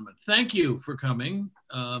 ladies and gentlemen, thank you for coming.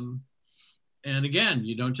 And again,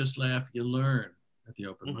 you don't just laugh, you learn at the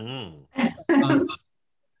open mic.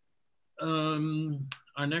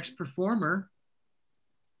 Our next performer,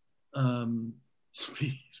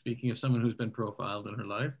 speaking of someone who's been profiled in her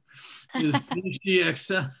life, is Nishi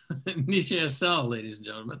Excel, ladies and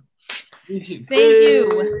gentlemen. Thank you.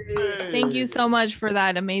 Thank you so much for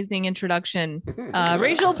that amazing introduction.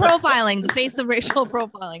 Racial profiling, the face of racial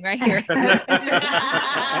profiling right here.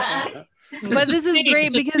 But this is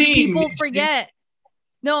great because people forget.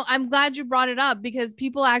 No, I'm glad you brought it up because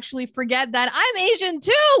people actually forget that I'm Asian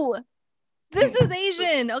too. This is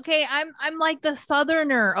Asian. Okay, I'm like the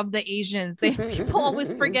southerner of the Asians. People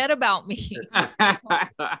always forget about me.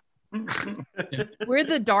 We're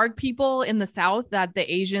the dark people in the South that the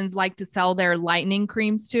Asians like to sell their lightning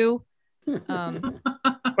creams to. And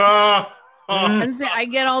so I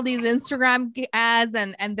get all these Instagram ads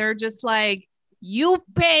and they're just like, you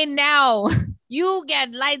pay now, you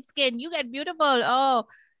get light skin, you get beautiful. Oh,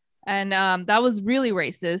 and that was really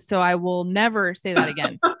racist. So I will never say that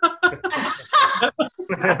again.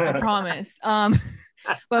 I promise. But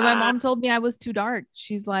my mom told me I was too dark.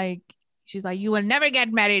 She's like, you will never get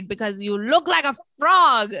married because you look like a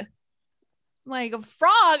frog. I'm like, a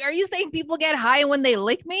frog? Are you saying people get high when they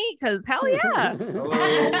lick me? Because hell yeah.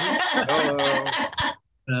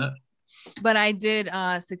 Hello. But I did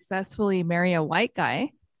successfully marry a white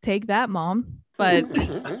guy. Take that, Mom. But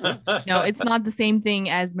no, it's not the same thing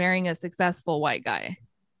as marrying a successful white guy.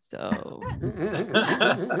 So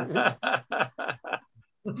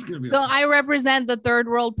so I represent the third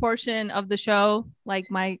world portion of the show. Like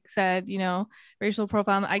Mike said, racial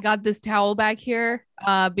profile. I got this towel back here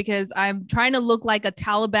because I'm trying to look like a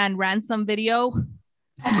Taliban ransom video.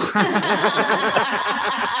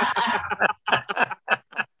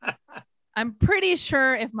 I'm pretty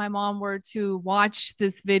sure if my mom were to watch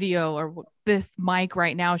this video or this mic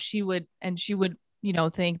right now, she would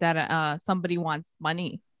think that somebody wants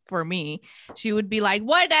money for me. She would be like,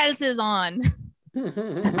 what else is on?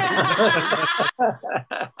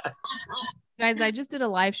 Guys, I just did a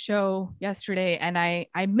live show yesterday and I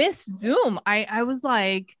missed Zoom. I was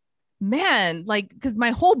like, man, like, because my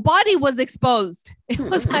whole body was exposed. It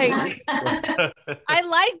was like, I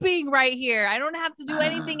like being right here. I don't have to do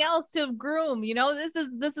anything else to groom. This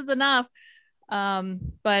is enough.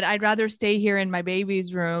 But I'd rather stay here in my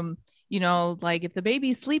baby's room. Like if the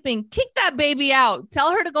baby's sleeping, kick that baby out.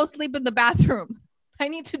 Tell her to go sleep in the bathroom. I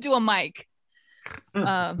need to do a mic.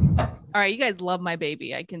 All right, you guys love my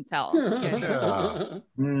baby. I can tell. Yeah.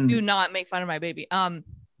 Do not make fun of my baby.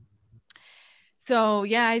 So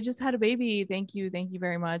yeah, I just had a baby. Thank you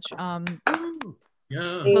very much. So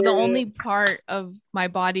the only part of my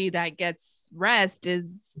body that gets rest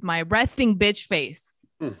is my resting bitch face.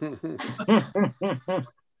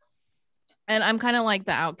 And I'm kind of like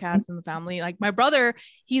the outcast in the family. Like my brother,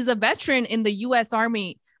 he's a veteran in the U.S.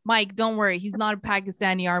 Army. Mike, don't worry. He's not a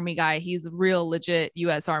Pakistani army guy. He's a real legit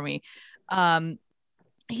U.S. Army.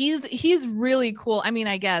 He's really cool. I mean,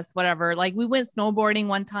 I guess whatever. Like we went snowboarding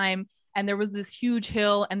one time and there was this huge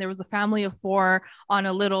hill and there was a family of 4 on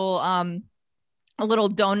a little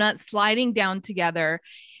donut sliding down together.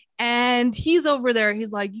 And he's over there.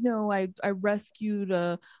 He's like, I rescued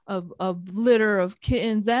a litter of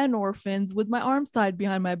kittens and orphans with my arms tied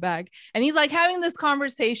behind my back. And he's like having this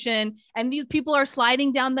conversation and these people are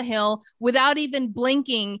sliding down the hill without even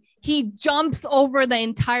blinking. He jumps over the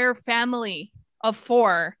entire family of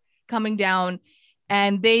 4 coming down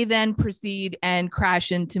and they then proceed and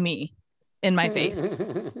crash into me. in my face.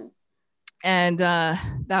 And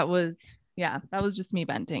that was just me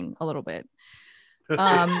venting a little bit. So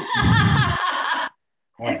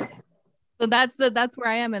that's where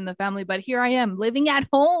I am in the family. But here I am living at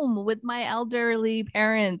home with my elderly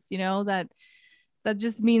parents. That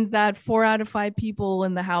just means that 4 out of 5 people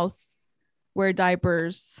in the house wear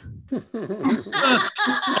diapers.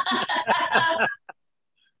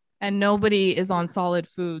 And nobody is on solid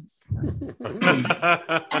foods.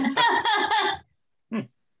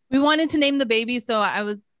 We wanted to name the baby, so I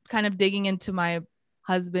was kind of digging into my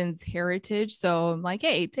husband's heritage. So I'm like,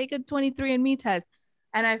 hey, take a 23andMe test.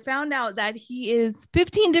 And I found out that he is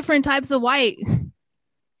 15 different types of white.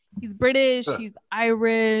 He's British, he's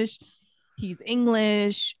Irish, he's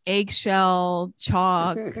English, eggshell,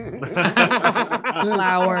 chalk,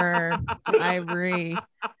 flour, ivory.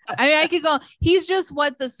 I mean, I could go. He's just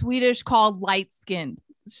what the Swedish called light skinned.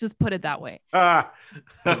 Let's just put it that way. So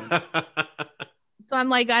I'm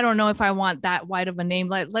like, I don't know if I want that white of a name.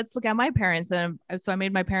 Let's look at my parents. And so I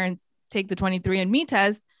made my parents take the 23andMe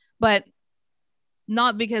test, but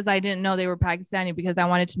not because I didn't know they were Pakistani, because I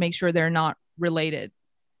wanted to make sure they're not related.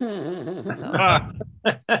 Because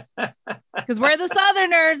we're the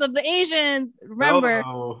Southerners of the Asians. Remember.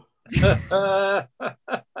 Oh.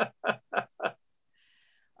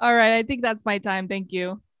 All right. I think that's my time. Thank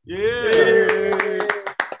you. Yeah.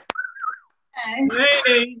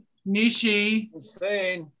 Hey, Nishi.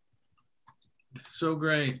 Insane. So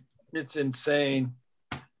great. It's insane.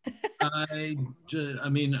 I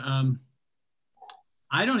mean,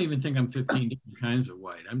 I don't even think I'm 15 different kinds of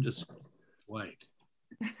white. I'm just white.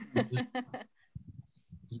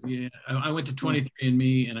 Yeah, I went to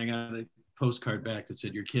 23andMe and I got a postcard back that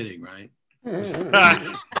said, "You're kidding, right?"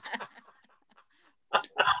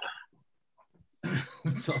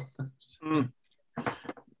 So,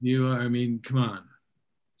 you are, I mean, come on.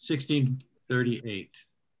 1638,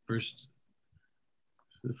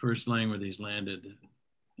 the first Langworthies landed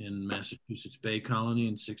in Massachusetts Bay Colony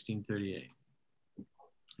in 1638.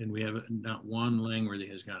 And we have not one Langworthy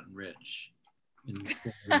has gotten rich.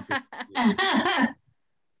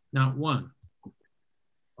 Not one.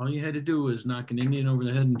 All you had to do was knock an Indian over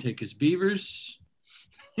the head and take his beavers,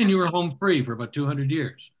 and you were home free for about 200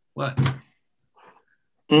 years. What?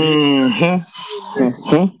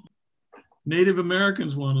 Native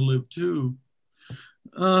Americans want to live too.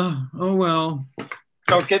 Oh well.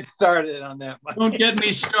 Don't get started on that one. Don't get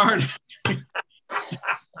me started.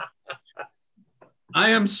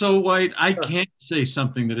 I am so white, I can't say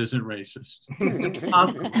something that isn't racist. Every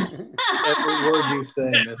word you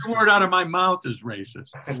say. Every word out of my mouth is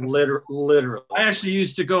racist. Literally. I actually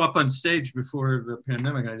used to go up on stage before the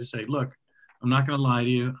pandemic. I just say, look, I'm not going to lie to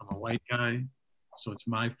you. I'm a white guy, so it's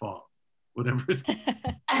my fault. Whatever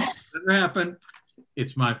happened,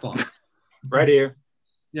 it's my fault. Right here.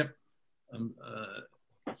 Yep.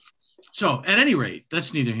 So at any rate,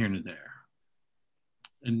 that's neither here nor there.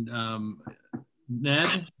 And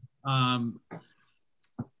Ned,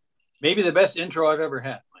 maybe the best intro I've ever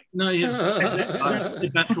had. No,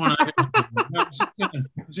 the best one I've ever had. I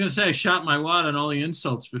was going to say I shot my wad on all the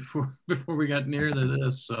insults before we got near to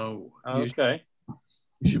this. So okay,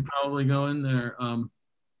 you should probably go in there.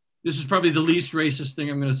 This is probably the least racist thing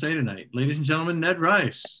I'm going to say tonight, ladies and gentlemen. Ned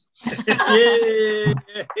Rice. Yay!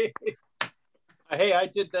 Hey, I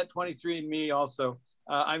did that 23andMe also.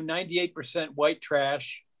 I'm 98% white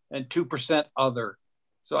trash and 2% other.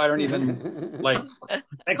 So I don't even like,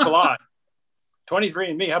 thanks a lot.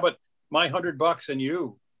 23andMe, how about my $100 and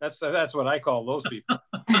you? That's what I call those people.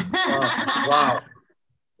 Wow.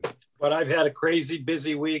 But I've had a crazy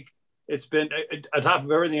busy week. It's been, on top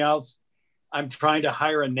of everything else, I'm trying to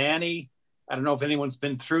hire a nanny. I don't know if anyone's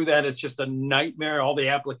been through that. It's just a nightmare. All the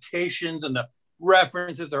applications and the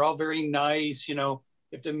references, they're all very nice. You know,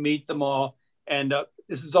 you have to meet them all. And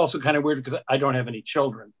this is also kind of weird because I don't have any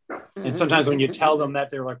children. And sometimes when you tell them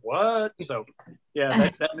that, they're like, what? So yeah,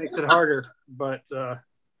 that makes it harder. But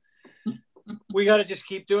we got to just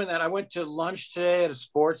keep doing that. I went to lunch today at a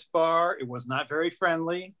sports bar. It was not very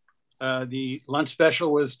friendly. The lunch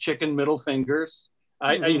special was chicken middle fingers.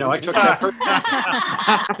 I took that for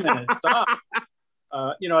a minute. Stop.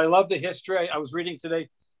 I love the history. I was reading today,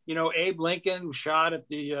 Abe Lincoln was shot at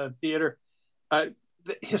the theater. The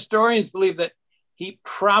historians believe that he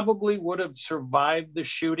probably would have survived the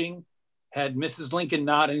shooting had Mrs. Lincoln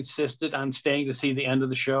not insisted on staying to see the end of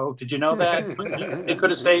the show. Did you know that? It could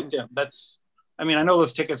have saved him. I know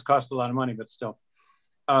those tickets cost a lot of money, but still.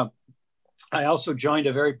 I also joined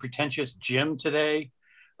a very pretentious gym today.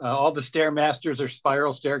 All the Stairmasters are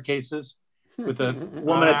spiral staircases with a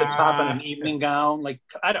woman at the top in an evening gown. Like,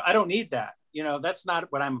 I don't need that. That's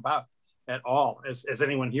not what I'm about. at all, as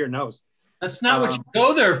anyone here knows. That's not what you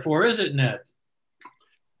go there for, is it, Ned?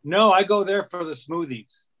 No, I go there for the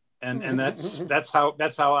smoothies, and that's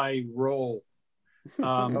how I roll.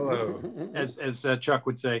 As Chuck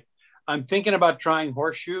would say. I'm thinking about trying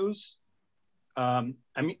horseshoes. I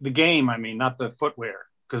mean the game. I mean not the footwear,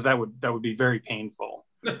 because that would be very painful.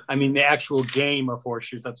 I mean the actual game of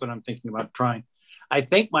horseshoes. That's what I'm thinking about trying. I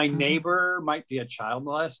think my neighbor might be a child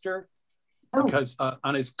molester because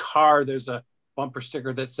on his car there's a bumper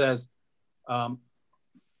sticker that says,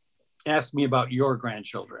 "Ask me about your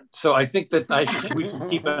grandchildren." So I think that we should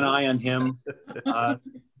keep an eye on him.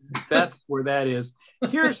 That's where that is.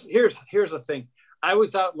 Here's the thing. I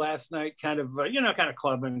was out last night, kind of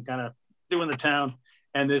clubbing, kind of doing the town,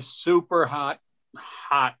 and this super hot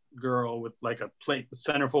girl with like a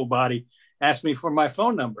centerfold body asked me for my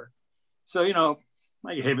phone number. So,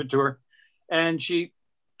 I gave it to her, and she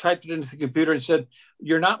typed it into the computer and said,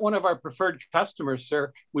 "You're not one of our preferred customers,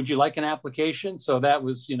 sir. Would you like an application?" So that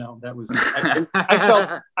was, I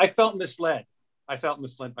felt misled. I felt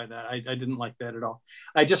misled by that. I didn't like that at all.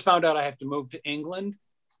 I just found out I have to move to England.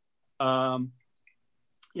 My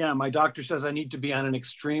doctor says I need to be on an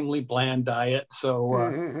extremely bland diet. So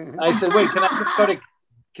I said, "Wait, can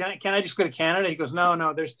I just go to Canada?" He goes,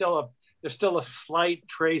 "No, there's still a slight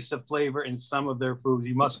trace of flavor in some of their foods.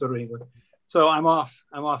 You must go to England." So I'm off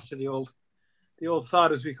to the old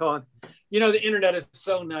sod, as we call it. The internet is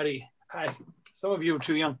so nutty. Some of you are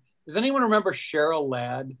too young. Does anyone remember Cheryl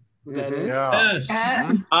Ladd? Who that is? Yes.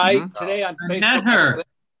 Today on Facebook,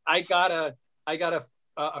 I got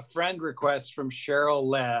a friend request from Cheryl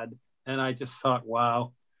Ladd, and I just thought,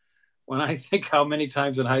 wow. When I think how many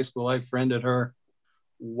times in high school I friended her,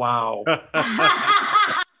 wow.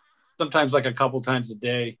 Sometimes like a couple times a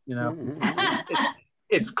day,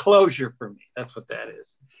 It's closure for me. That's what that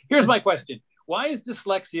is. Here's my question: why is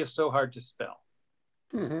dyslexia so hard to spell?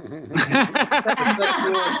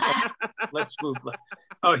 Let's move.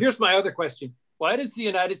 Oh, here's my other question. Why does the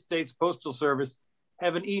United States Postal Service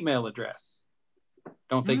have an email address?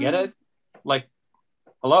 Don't they get it? Like,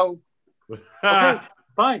 hello? Okay,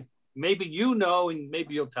 fine. Maybe you know, and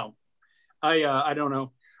maybe you'll tell me. I don't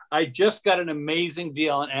know. I just got an amazing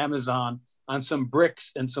deal on Amazon on some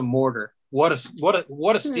bricks and some mortar. What a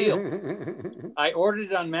steal! I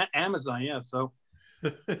ordered it on Amazon. Yeah, so.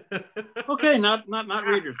 Okay, not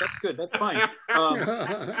readers. That's good. That's fine.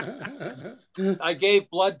 I gave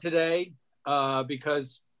blood today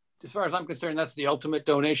because, as far as I'm concerned, that's the ultimate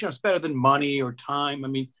donation. It's better than money or time. I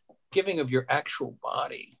mean, giving of your actual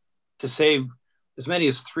body to save as many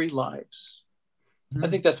as 3 lives. I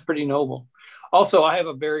think that's pretty noble. Also, I have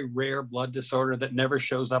a very rare blood disorder that never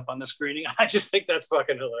shows up on the screening. I just think that's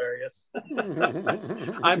fucking hilarious.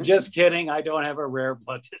 I'm just kidding. I don't have a rare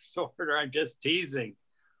blood disorder. I'm just teasing.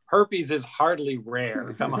 Herpes is hardly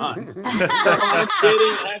rare. Come on. I'm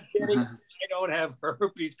kidding. I don't have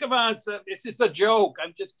herpes. Come on. It's a joke.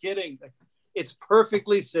 I'm just kidding. It's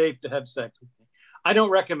perfectly safe to have sex with me. I don't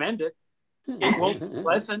recommend it. It won't be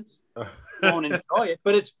pleasant. Won't enjoy it,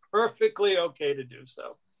 but it's perfectly okay to do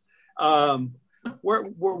so.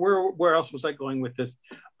 Where else was I going with this?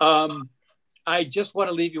 I just want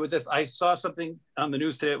to leave you with this. I saw something on the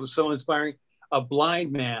news today. It was so inspiring. A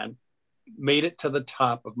blind man made it to the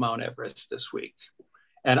top of Mount Everest this week.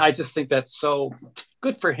 And I just think that's so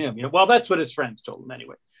good for him. Well, that's what his friends told him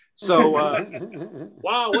anyway. So,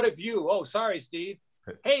 wow, what a view. Oh, sorry, Steve.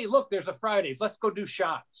 Hey, look, there's a Fridays. Let's go do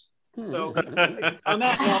shots. So on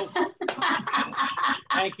that note,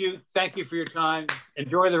 thank you for your time.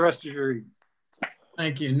 Enjoy the rest of your evening.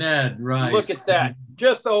 Thank you, Ned. Right. Look at that.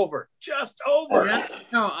 Just over.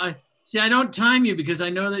 No, I don't time you because I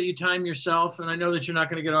know that you time yourself, and I know that you're not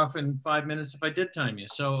going to get off in 5 minutes if I did time you.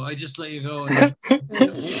 So I just let you go. And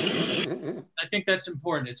I think that's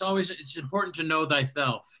important. It's important to know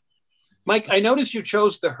thyself. Mike, I noticed you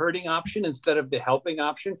chose the hurting option instead of the helping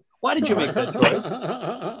option. Why did you make that choice?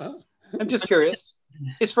 I'm just curious.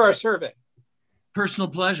 It's for our survey. Personal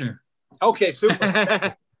pleasure. Okay,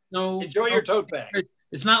 super. No, enjoy your tote bag.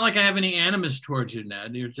 It's not like I have any animus towards you,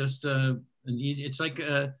 Ned. You're just an easy. It's like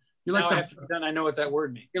you're like now I have to pretend I know what that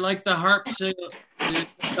word means. You're like the harp sale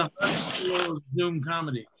of Zoom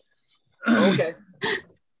comedy. Okay.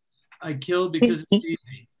 I killed because it's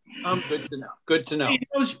easy. Good to know. Good to know.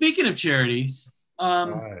 Speaking of charities,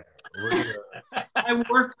 I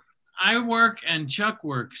work and Chuck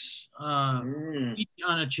works each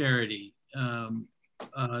on a charity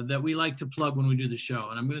that we like to plug when we do the show.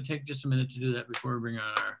 And I'm going to take just a minute to do that before we bring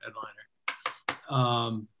on our headliner.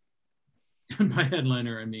 By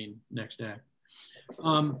headliner, I mean next act.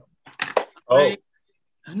 I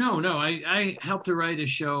helped to write a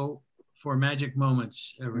show for Magic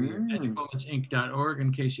Moments every year. MagicMomentsInc.org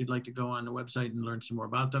in case you'd like to go on the website and learn some more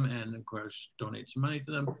about them, and of course donate some money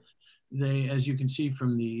to them. They, as you can see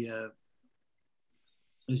from the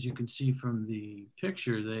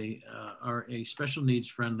picture, they are a special needs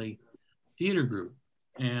friendly theater group,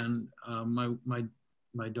 and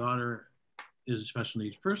my daughter is a special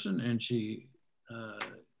needs person, and she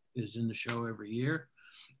is in the show every year.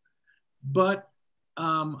 But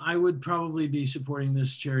I would probably be supporting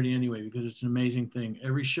this charity anyway, because it's an amazing thing.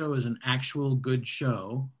 Every show is an actual good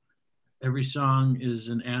show. Every song is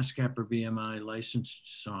an ASCAP or BMI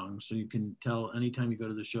licensed song. So you can tell anytime you go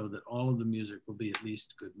to the show that all of the music will be at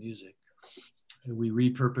least good music. And we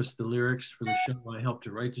repurpose the lyrics for the show. I help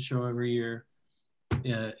to write the show every year.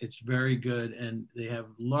 It's very good. And they have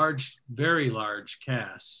large, very large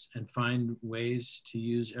casts and find ways to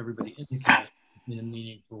use everybody in the cast in a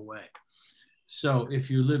meaningful way. So if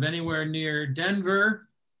you live anywhere near Denver,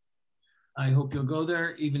 I hope you'll go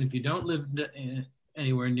there. Even if you don't live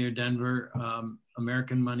anywhere near Denver,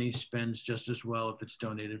 American money spends just as well if it's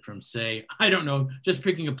donated from, say, I don't know, just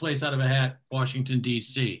picking a place out of a hat, Washington,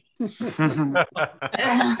 D.C.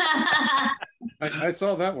 I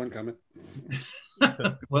saw that one coming.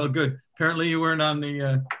 Well, good. Apparently you weren't on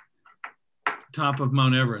the top of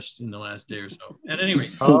Mount Everest in the last day or so. At any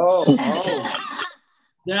rate.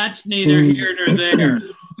 That's neither here nor there.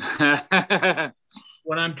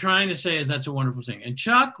 What I'm trying to say is that's a wonderful thing. And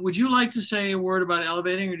Chuck, would you like to say a word about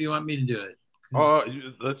Elevating, or do you want me to do it?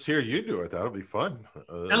 Let's hear you do it. That'll be fun.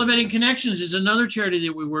 Elevating Connections is another charity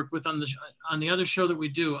that we work with on the other show that we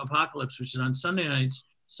do, Apocalypse, which is on Sunday nights,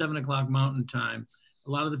 7 o'clock Mountain Time.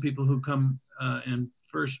 A lot of the people who come and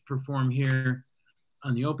first perform here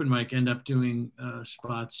on the open mic end up doing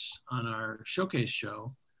spots on our showcase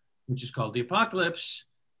show, which is called The Apocalypse.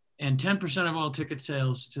 And 10% of all ticket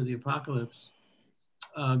sales to The Apocalypse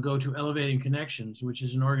go to Elevating Connections, which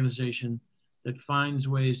is an organization that finds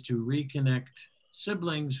ways to reconnect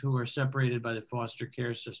siblings who are separated by the foster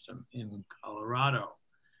care system in Colorado,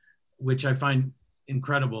 which I find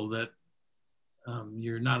incredible that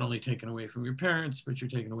you're not only taken away from your parents, but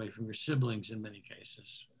you're taken away from your siblings in many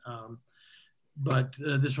cases. But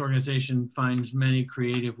this organization finds many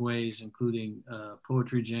creative ways, including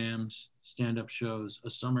poetry jams, stand-up shows, a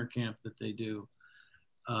summer camp that they do,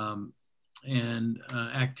 and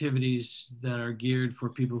activities that are geared for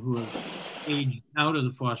people who have aged out of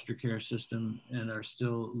the foster care system and are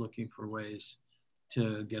still looking for ways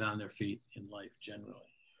to get on their feet in life generally.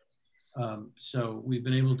 So we've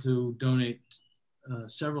been able to donate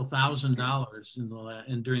several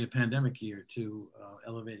 $1,000s during the pandemic year to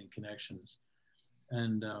Elevating Connections.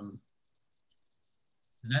 And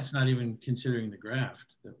that's not even considering the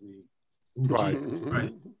graft that we. Right.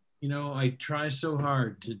 You know, I try so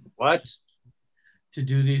hard to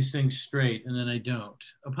do these things straight, and then I don't.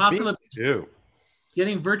 Apocalypse. Me too.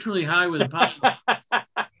 Getting virtually high with Apocalypse.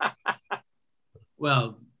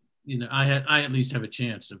 Well, you know, I at least have a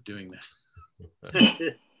chance of doing that.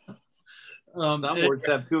 Some words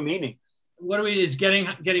have two meanings. What is getting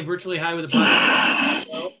virtually high with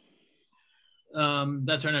Apocalypse?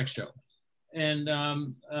 That's our next show. And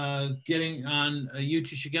getting on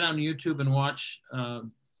YouTube, you should get on YouTube and watch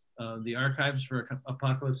the archives for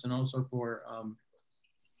Apocalypse, and also for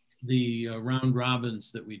the round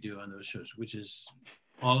robins that we do on those shows, which is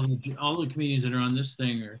all the comedians that are on this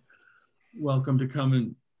thing are welcome to come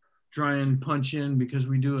and try and punch in, because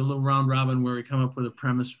we do a little round robin where we come up with a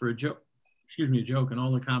premise for a joke, and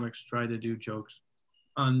all the comics try to do jokes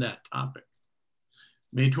on that topic.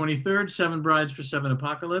 May 23rd, 7 Brides for 7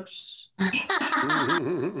 Apocalypse.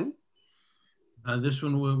 This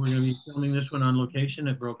one, we're going to be filming this one on location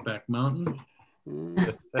at Brokeback Mountain.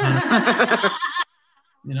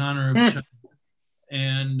 In honor of Chuck.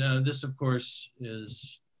 And this, of course,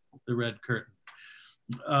 is The Red Curtain.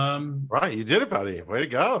 Right, you did it, buddy. Way to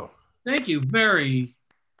go. Thank you very,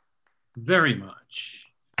 very much.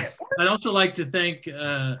 I'd also like to thank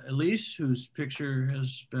Elise, whose picture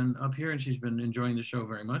has been up here, and she's been enjoying the show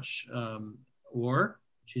very much. Or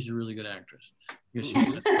she's a really good actress. Yes, she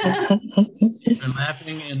is. She's been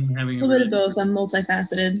laughing and having a little bit of both. I'm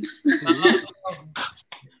multifaceted.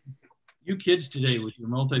 You kids today with your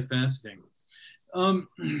multifaceting.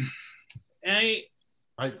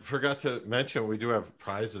 I forgot to mention we do have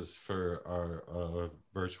prizes for our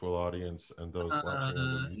virtual audience and those watching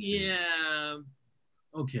on YouTube. Yeah.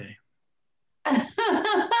 Okay.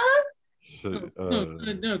 So,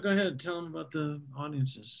 no, go ahead. Tell them about the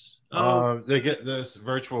audiences. They get this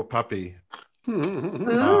virtual puppy.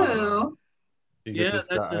 Ooh. You get this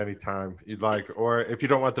anytime you'd like, or if you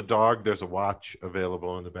don't want the dog, there's a watch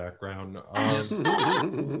available in the background.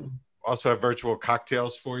 Also have virtual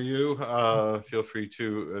cocktails for you. Feel free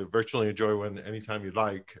to virtually enjoy one anytime you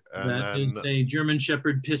like. And That then is a German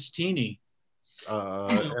Shepherd Pistini.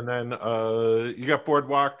 and then you got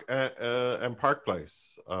Boardwalk and Park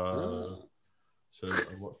Place. So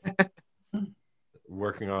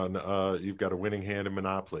working on you've got a winning hand in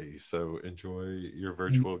Monopoly. So enjoy your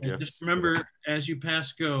virtual And gifts. just remember, as you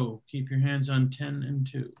pass go, keep your hands on 10 and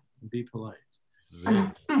 2. And be polite.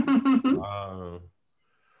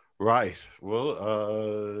 Right. Well,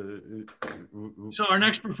 so our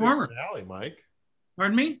next performer, finale, Mike.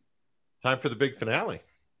 Pardon me? Time for the big finale.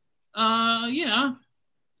 Yeah.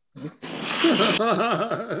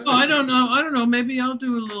 Oh, I don't know. Maybe I'll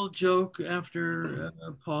do a little joke after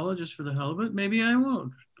Paula, just for the hell of it. Maybe I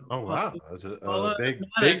won't. Oh wow, it's a Paula, big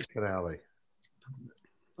finale.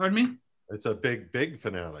 Pardon me? It's a big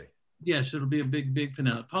finale. Yes, it'll be a big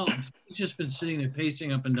finale. Paula, she's just been sitting there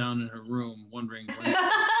pacing up and down in her room, wondering when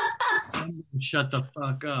shut the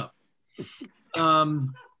fuck up.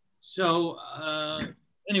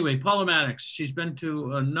 Anyway, Paula Maddox. She's been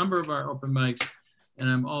to a number of our open mics, and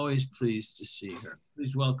I'm always pleased to see her.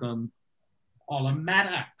 Please welcome Paula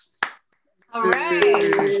Maddox. All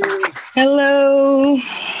right. Hello.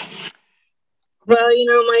 Well, you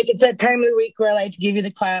know, Mike, it's that time of the week where I like to give you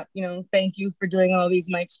the clap. You know, thank you for doing all these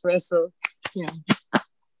mics for us. So, you know,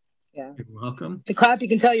 yeah. You're welcome. The clap you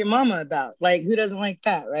can tell your mama about. Like, who doesn't like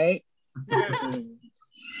that, right?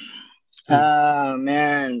 Oh,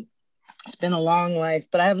 man. It's been a long life,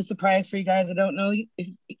 but I have a surprise for you guys. I don't know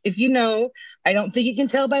if you know. I don't think you can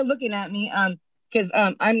tell by looking at me, because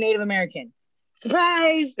I'm Native American.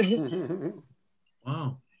 Surprise!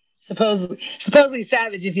 Wow. Supposedly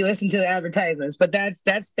savage if you listen to the advertisements, but that's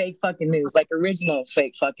fake fucking news, like original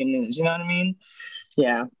fake fucking news. You know what I mean?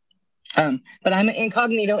 Yeah. But I'm an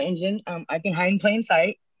incognito engine. I can hide in plain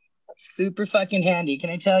sight. Super fucking handy.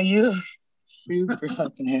 Can I tell you? Super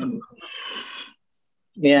fucking handy.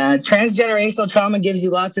 Yeah, transgenerational trauma gives you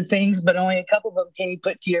lots of things, but only a couple of them can you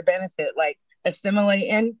put to your benefit, like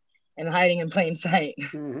assimilating and hiding in plain sight.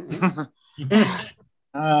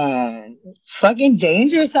 It's fucking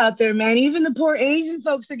dangerous out there, man. Even the poor Asian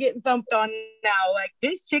folks are getting thumped on now. Like,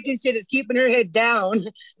 this chicken shit is keeping her head down,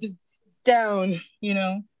 just down, you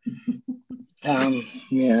know.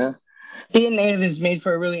 Yeah, being Native is made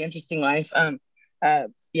for a really interesting life.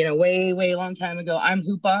 You know, way long time ago, I'm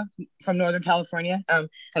Hoopa from Northern California. And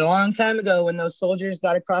a long time ago, when those soldiers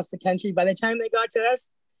got across the country, by the time they got to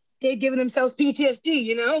us, they'd given themselves PTSD,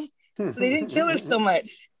 you know? So they didn't kill us so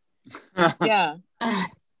much. Yeah.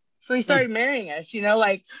 So he started marrying us, you know,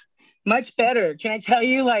 like, much better. Can I tell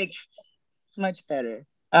you, like, it's much better.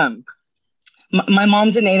 My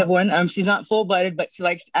mom's a Native one. She's not full-blooded, but she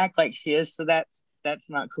likes to act like she is, so that's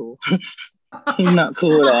not cool. Not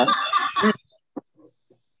cool at all.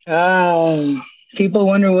 People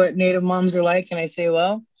wonder what Native moms are like, and I say,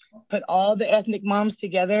 well, put all the ethnic moms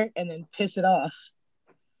together and then piss it off.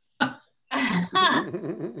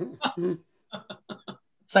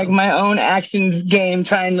 It's like my own action game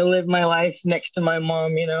trying to live my life next to my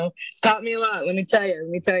mom, you know. It's taught me a lot, let me tell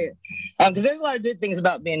you. Because there's a lot of good things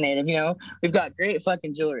about being Native, you know. We've got great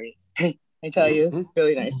fucking jewelry. I tell you,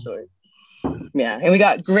 really nice jewelry. Yeah, and we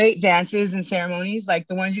got great dances and ceremonies like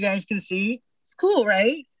the ones you guys can see. It's cool,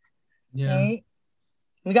 right? Yeah. Right?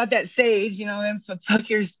 We got that sage, you know, them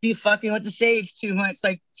fuckers be fucking with the sage too much.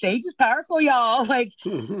 Like, sage is powerful, y'all. Like,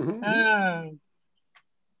 but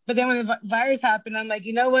then when the virus happened, I'm like,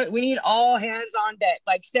 you know what? We need all hands on deck.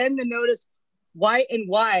 Like, send the notice white and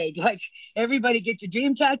wide. Like, everybody get your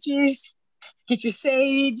dream catchers, get your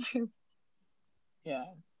sage. Yeah.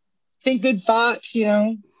 Think good thoughts, you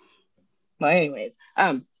know. Well, anyways,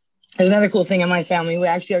 there's another cool thing in my family. We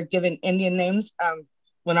actually are given Indian names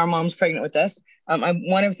when our mom's pregnant with us. I'm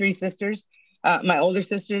one of 3 sisters. My older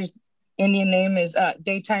sister's Indian name is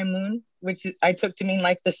Daytime Moon, which I took to mean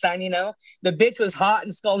like the sun, you know. The bitch was hot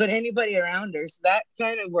and scolded anybody around her, so that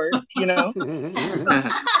kind of worked, you know.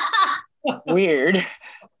 Weird.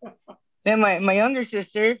 Then my younger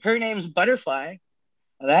sister, her name's Butterfly.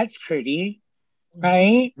 Well, that's pretty,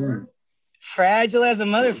 right? Fragile as a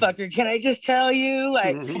motherfucker. Can I just tell you,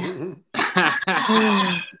 like,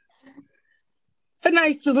 but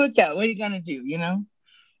nice to look at. What are you gonna do, you know?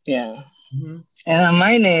 Yeah. And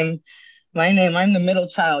my name, I'm the middle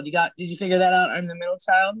child. Did you figure that out? I'm the middle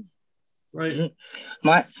child. Right.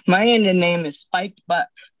 My Indian name is Spiked Butt.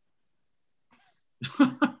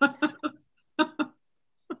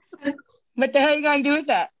 What the hell are you gonna do with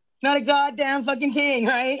that? Not a goddamn fucking king,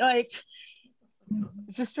 right? Like,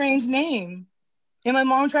 it's a strange name. And my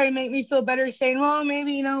mom tried to make me feel better, saying, well,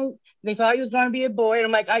 maybe, you know, they thought he was going to be a boy. And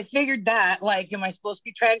I'm like, I figured that. Like, am I supposed to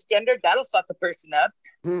be transgender? That'll fuck a person up.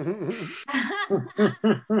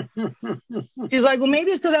 She's like, well,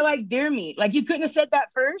 maybe it's because I like deer meat. Like, you couldn't have said that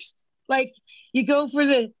first. Like, you go for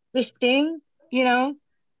the sting, you know?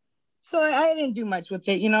 So I didn't do much with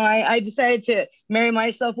it. You know, I decided to marry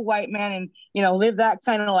myself a white man and, you know, live that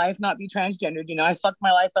kind of life, not be transgendered. You know, I fucked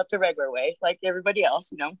my life up the regular way, like everybody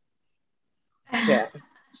else, you know? Yeah.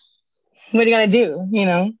 What are you gonna do, you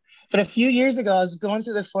know? But a few years ago, I was going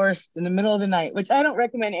through the forest in the middle of the night, which I don't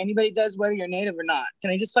recommend anybody does, whether you're native or not.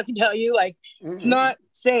 Can I just fucking tell you, like, it's not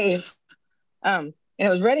safe. And it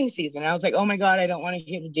was rutting season. I was like, oh my God, I don't want to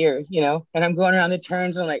hit a deer, you know? And I'm going around the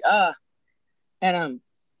turns and I'm like, ah. And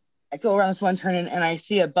I go around this one turn and I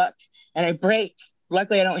see a buck and I brake.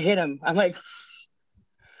 Luckily, I don't hit him. I'm like,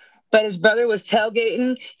 but his brother was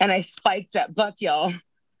tailgating and I spiked that buck, y'all.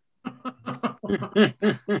 I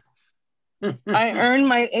earned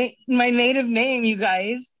my native name, you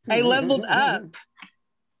guys. I leveled up.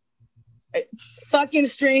 Fucking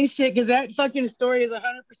strange shit, because that fucking story is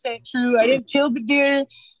 100% true. I didn't kill the deer.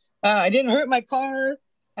 I didn't hurt my car,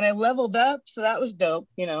 and I leveled up, so that was dope,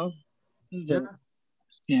 you know. Yeah.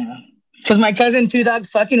 Because my cousin Two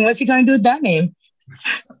Dogs fucking, what's he gonna do with that name?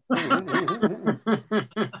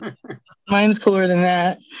 Mine's cooler than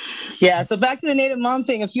that. Yeah, so back to the native mom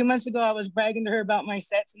thing. A few months ago, I was bragging to her about my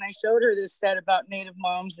sets, and I showed her this set about native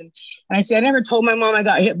moms. And I said, I never told my mom I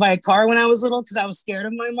got hit by a car when I was little because I was scared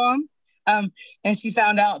of my mom. And she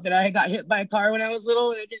found out that I got hit by a car when I was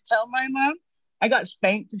little, and I didn't tell my mom. I got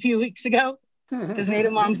spanked a few weeks ago because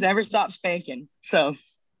native moms never stop spanking. So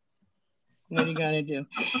what are you gonna do?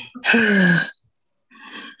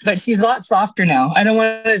 But she's a lot softer now. I don't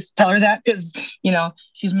want to tell her that because, you know,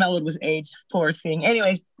 she's mellowed with age. Poor thing.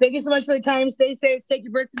 Anyways, thank you so much for the time. Stay safe. Take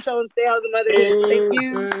your birth control and stay out of the motherhood. Thank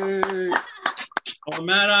you.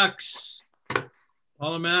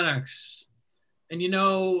 Paula Maddox. And, you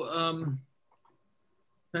know,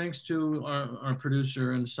 thanks to our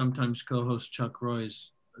producer and sometimes co-host Chuck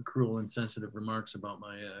Roy's cruel and sensitive remarks about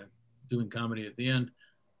my doing comedy at the end,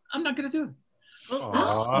 I'm not going to do it.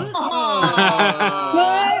 What?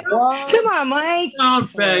 Come on, Mike.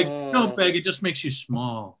 Don't beg. It just makes you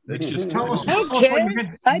small. It's just tell us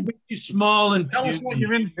what makes you small and tell us what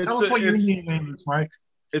you're in. Tell us what your Indian name is, Mike.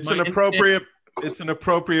 It's an appropriate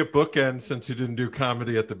bookend since you didn't do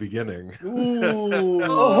comedy at the beginning.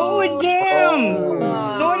 Oh damn!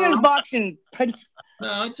 No one is boxing.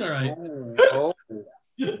 No, it's all right.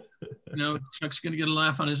 You know, Chuck's gonna get a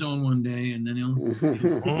laugh on his own one day, and then he'll.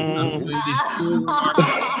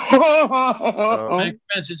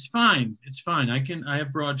 It's fine. It's fine. I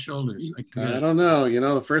have broad shoulders. I don't know. You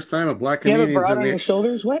know, the first time a black comedian's you have a broad on your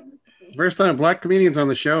shoulders. What? First time a black comedian's on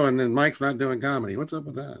the show, and then Mike's not doing comedy. What's up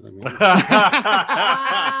with that? I mean...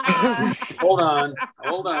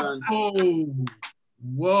 Hold on.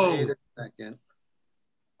 Whoa. Wait a second.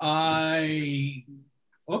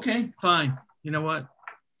 Okay, fine. You know what?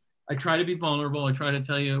 I try to be vulnerable. I try to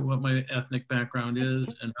tell you what my ethnic background is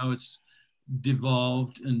and how it's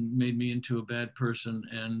devolved and made me into a bad person.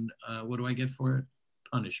 And what do I get for it?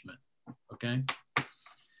 Punishment. Okay?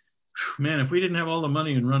 Man, if we didn't have all the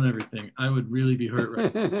money and run everything, I would really be hurt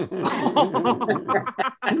right now.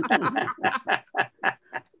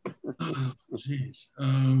 Jeez.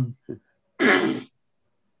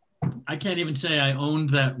 I can't even say I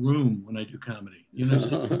owned that room when I do comedy. You know?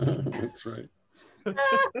 That's right.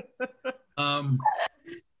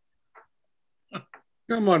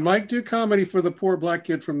 Come on, Mike, do comedy for the poor black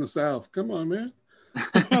kid from the South. Come on, man.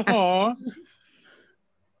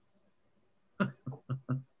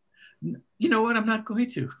 You know what? I'm not going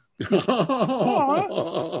to.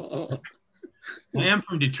 I am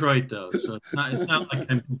from Detroit, though, so it's not like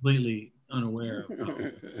I'm completely unaware of how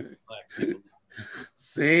black people.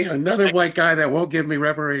 See, another white guy that won't give me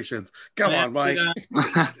reparations. Come on, Mike.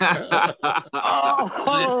 I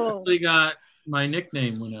actually got my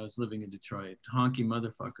nickname when I was living in Detroit, Honky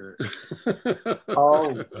Motherfucker.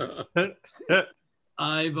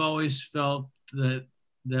 I've always felt that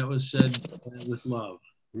was said with love.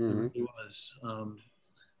 Mm-hmm. It was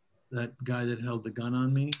that guy that held the gun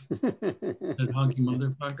on me, that Honky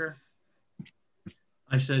Motherfucker.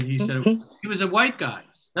 He said he was a white guy.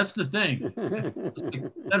 That's the thing.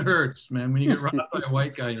 That hurts, man. When you get run up by a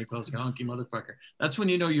white guy and he calls you honky motherfucker, that's when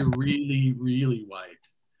you know you're really, really white.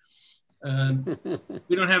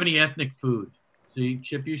 We don't have any ethnic food. See,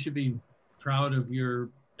 Chip, you should be proud of your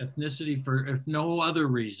ethnicity for, if no other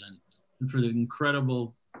reason, and for the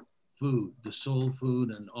incredible food, the soul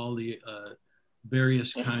food, and all the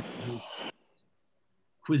various kinds of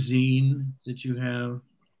cuisine that you have.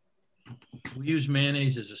 We use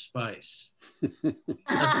mayonnaise as a spice.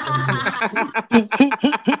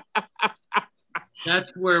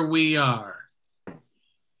 That's where we are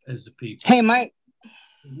as a people. Hey, Mike.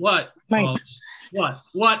 What? Mike. Paul?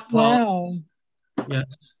 What, Paul? Wow.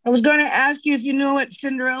 Yes. I was going to ask you if you knew what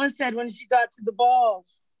Cinderella said when she got to the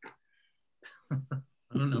balls. I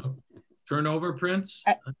don't know. Turnover, Prince?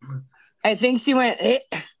 I think she went, eh.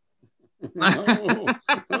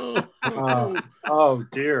 Oh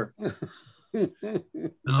dear.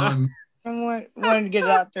 No, I wanted to get it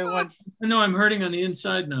out there once. I know I'm hurting on the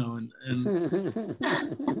inside now, and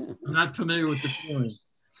I'm not familiar with the feeling.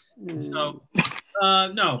 So,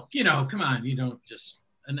 no, come on, you don't just,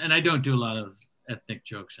 and I don't do a lot of ethnic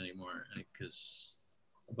jokes anymore because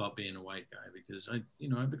about being a white guy, because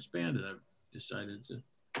I've expanded. I've decided to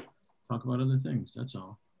talk about other things. That's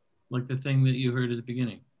all. Like the thing that you heard at the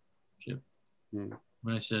beginning, Chip, when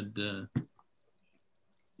I said,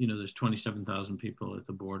 there's 27,000 people at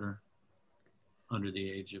the border under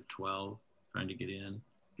the age of 12 trying to get in,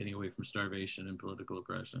 getting away from starvation and political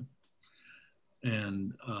oppression.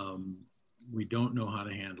 And we don't know how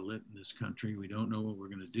to handle it in this country. We don't know what we're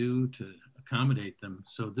going to do to accommodate them.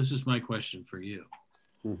 So this is my question for you.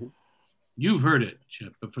 Mm-hmm. You've heard it,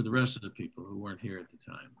 Chip, but for the rest of the people who weren't here at the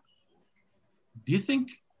time, do you think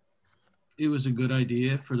it was a good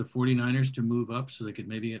idea for the 49ers to move up so they could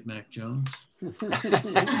maybe get Mac Jones? That's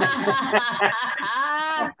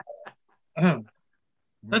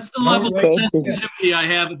the level of sensitivity I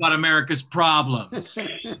have about America's problems,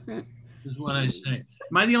 is what I say.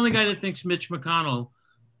 Am I the only guy that thinks Mitch McConnell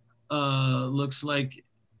looks like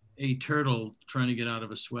a turtle trying to get out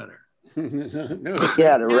of a sweater? No.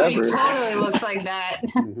 Yeah, the No, he rubber. totally looks like that.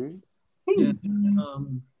 Yeah,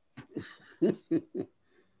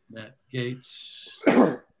 Matt Gates.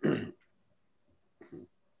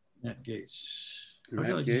 Matt Gates.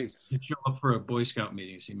 Matt Gates. You show up for a Boy Scout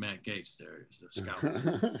meeting, you see Matt Gates there as the scout.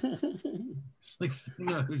 It's like,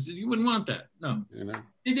 no, you wouldn't want that. No.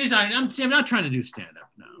 I'm not trying to do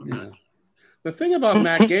stand-up now. The thing about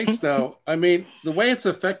Matt Gates, though, I mean, the way it's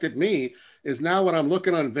affected me is now when I'm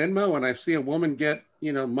looking on Venmo and I see a woman get,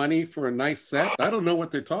 money for a nice set, I don't know what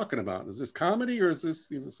they're talking about. Is this comedy or is this,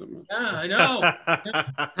 something? Yeah, I know.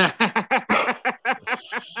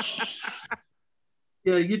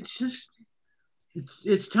 Yeah,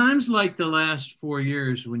 it's times like the last 4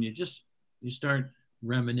 years when you start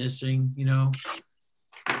reminiscing,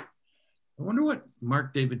 I wonder what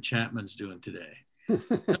Mark David Chapman's doing today.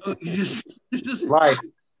 You just right.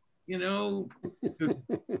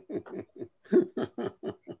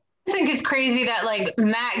 I think it's crazy that like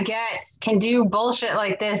Matt Gaetz can do bullshit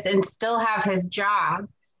like this and still have his job,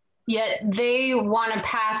 yet they want to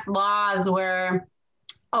pass laws where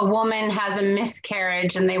a woman has a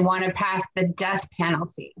miscarriage and they want to pass the death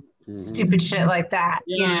penalty. Stupid shit like that.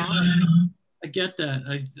 Yeah, I get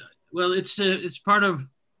that. Well, it's part of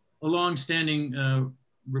a long-standing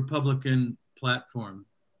Republican platform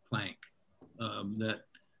plank that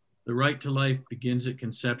the right to life begins at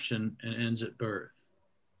conception and ends at birth.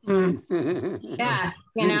 Yeah,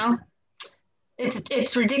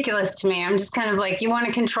 it's ridiculous to me. I'm just kind of like, you want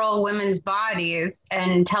to control women's bodies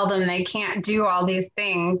and tell them they can't do all these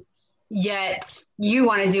things, yet you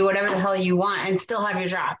want to do whatever the hell you want and still have your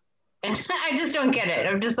job. And I just don't get it.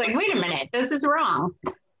 I'm just like, wait a minute, this is wrong.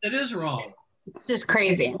 It is wrong. It's just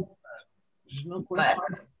crazy. There's no point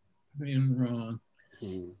being wrong.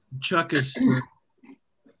 Chuck is.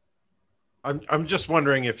 I'm just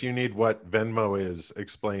wondering if you need what Venmo is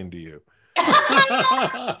explained to you.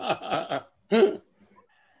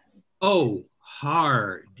 Oh,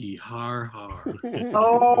 hardy har.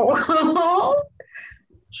 Oh,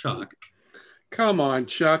 Chuck. Come on,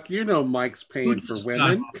 Chuck. You know Mike's paying for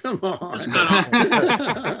women. Come on.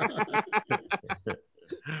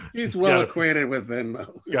 He's well acquainted with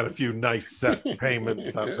Venmo. He's got a few nice set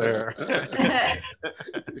payments up there.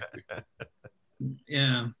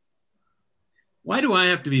 Yeah. Why do I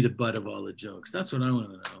have to be the butt of all the jokes? That's what I want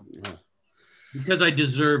to know. Because I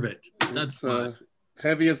deserve it. That's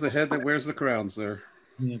heavy as the head that wears the crown, sir.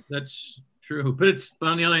 Yeah, that's true. But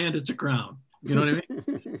on the other hand, it's a crown. You know what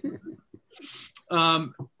I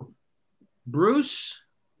mean? Bruce,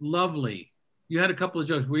 lovely. You had a couple of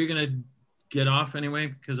jokes. Were you going to get off anyway?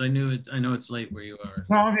 Because I know it's late where you are.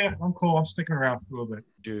 No, yeah, I'm cool. I'm sticking around for a little bit.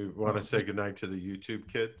 Do you want to say goodnight to the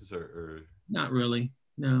YouTube kids or? Not really.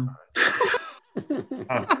 No.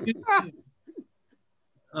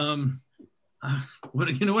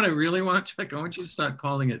 What I really want, Chuck? I want you to start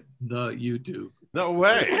calling it the YouTube. No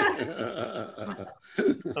way.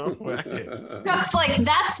 No way. Chuck's like,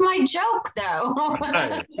 that's my joke, though.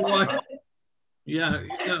 Right. What? Yeah,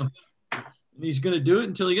 you know, he's going to do it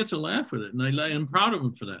until he gets a laugh with it, and I am proud of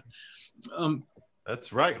him for that.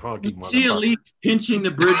 That's right, honky motherfucker. See Elite pinching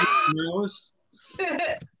the bridge of the nose. Oh,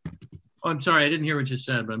 I'm sorry, I didn't hear what you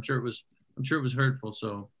said, but I'm sure it was hurtful.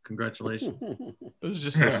 So congratulations. It was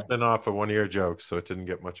just a spin-off of one of your jokes, so it didn't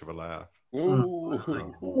get much of a laugh. So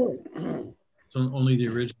only the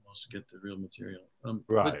originals get the real material.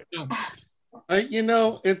 Right. But, You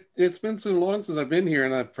know, it's been so long since I've been here,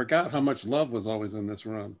 and I forgot how much love was always in this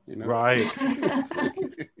room. You know, right?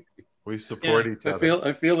 We support each other.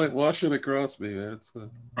 I feel it washing across me. It's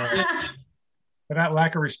For that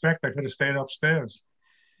lack of respect, I could have stayed upstairs.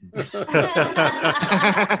 Could have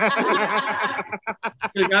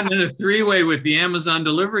gotten in a three-way with the Amazon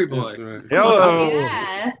delivery boy. right. Hello.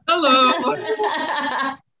 Yeah. Hello.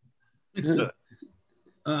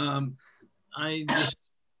 I just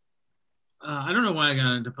I don't know why I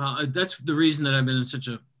got into politics. That's the reason that I've been in such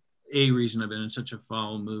a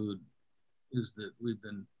foul mood, is that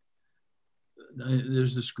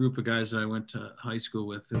there's this group of guys that I went to high school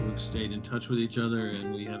with who have stayed in touch with each other,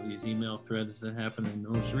 and we have these email threads that happen. And the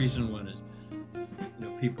most recent one is, you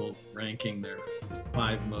know, people ranking their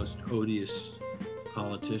 5 most odious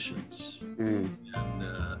politicians, and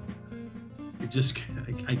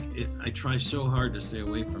I try so hard to stay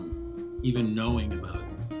away from even knowing about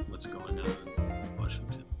what's going on in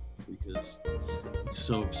Washington, because it's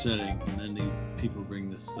so upsetting. And then the people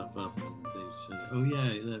bring this stuff up, and they say, "Oh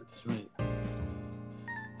yeah, that's right.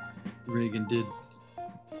 Reagan did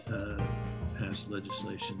pass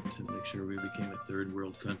legislation to make sure we became a third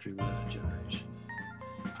world country within a generation."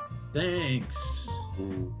 Thanks.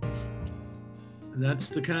 That's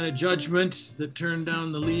the kind of judgment that turned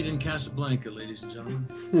down the lead in Casablanca, ladies and gentlemen.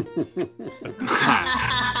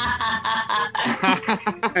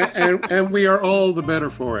 and we are all the better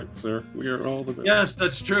for it, sir. We are all the better. Yes,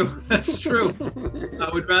 that's true. That's true. I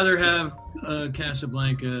would rather have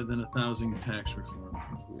Casablanca than 1,000 tax reform.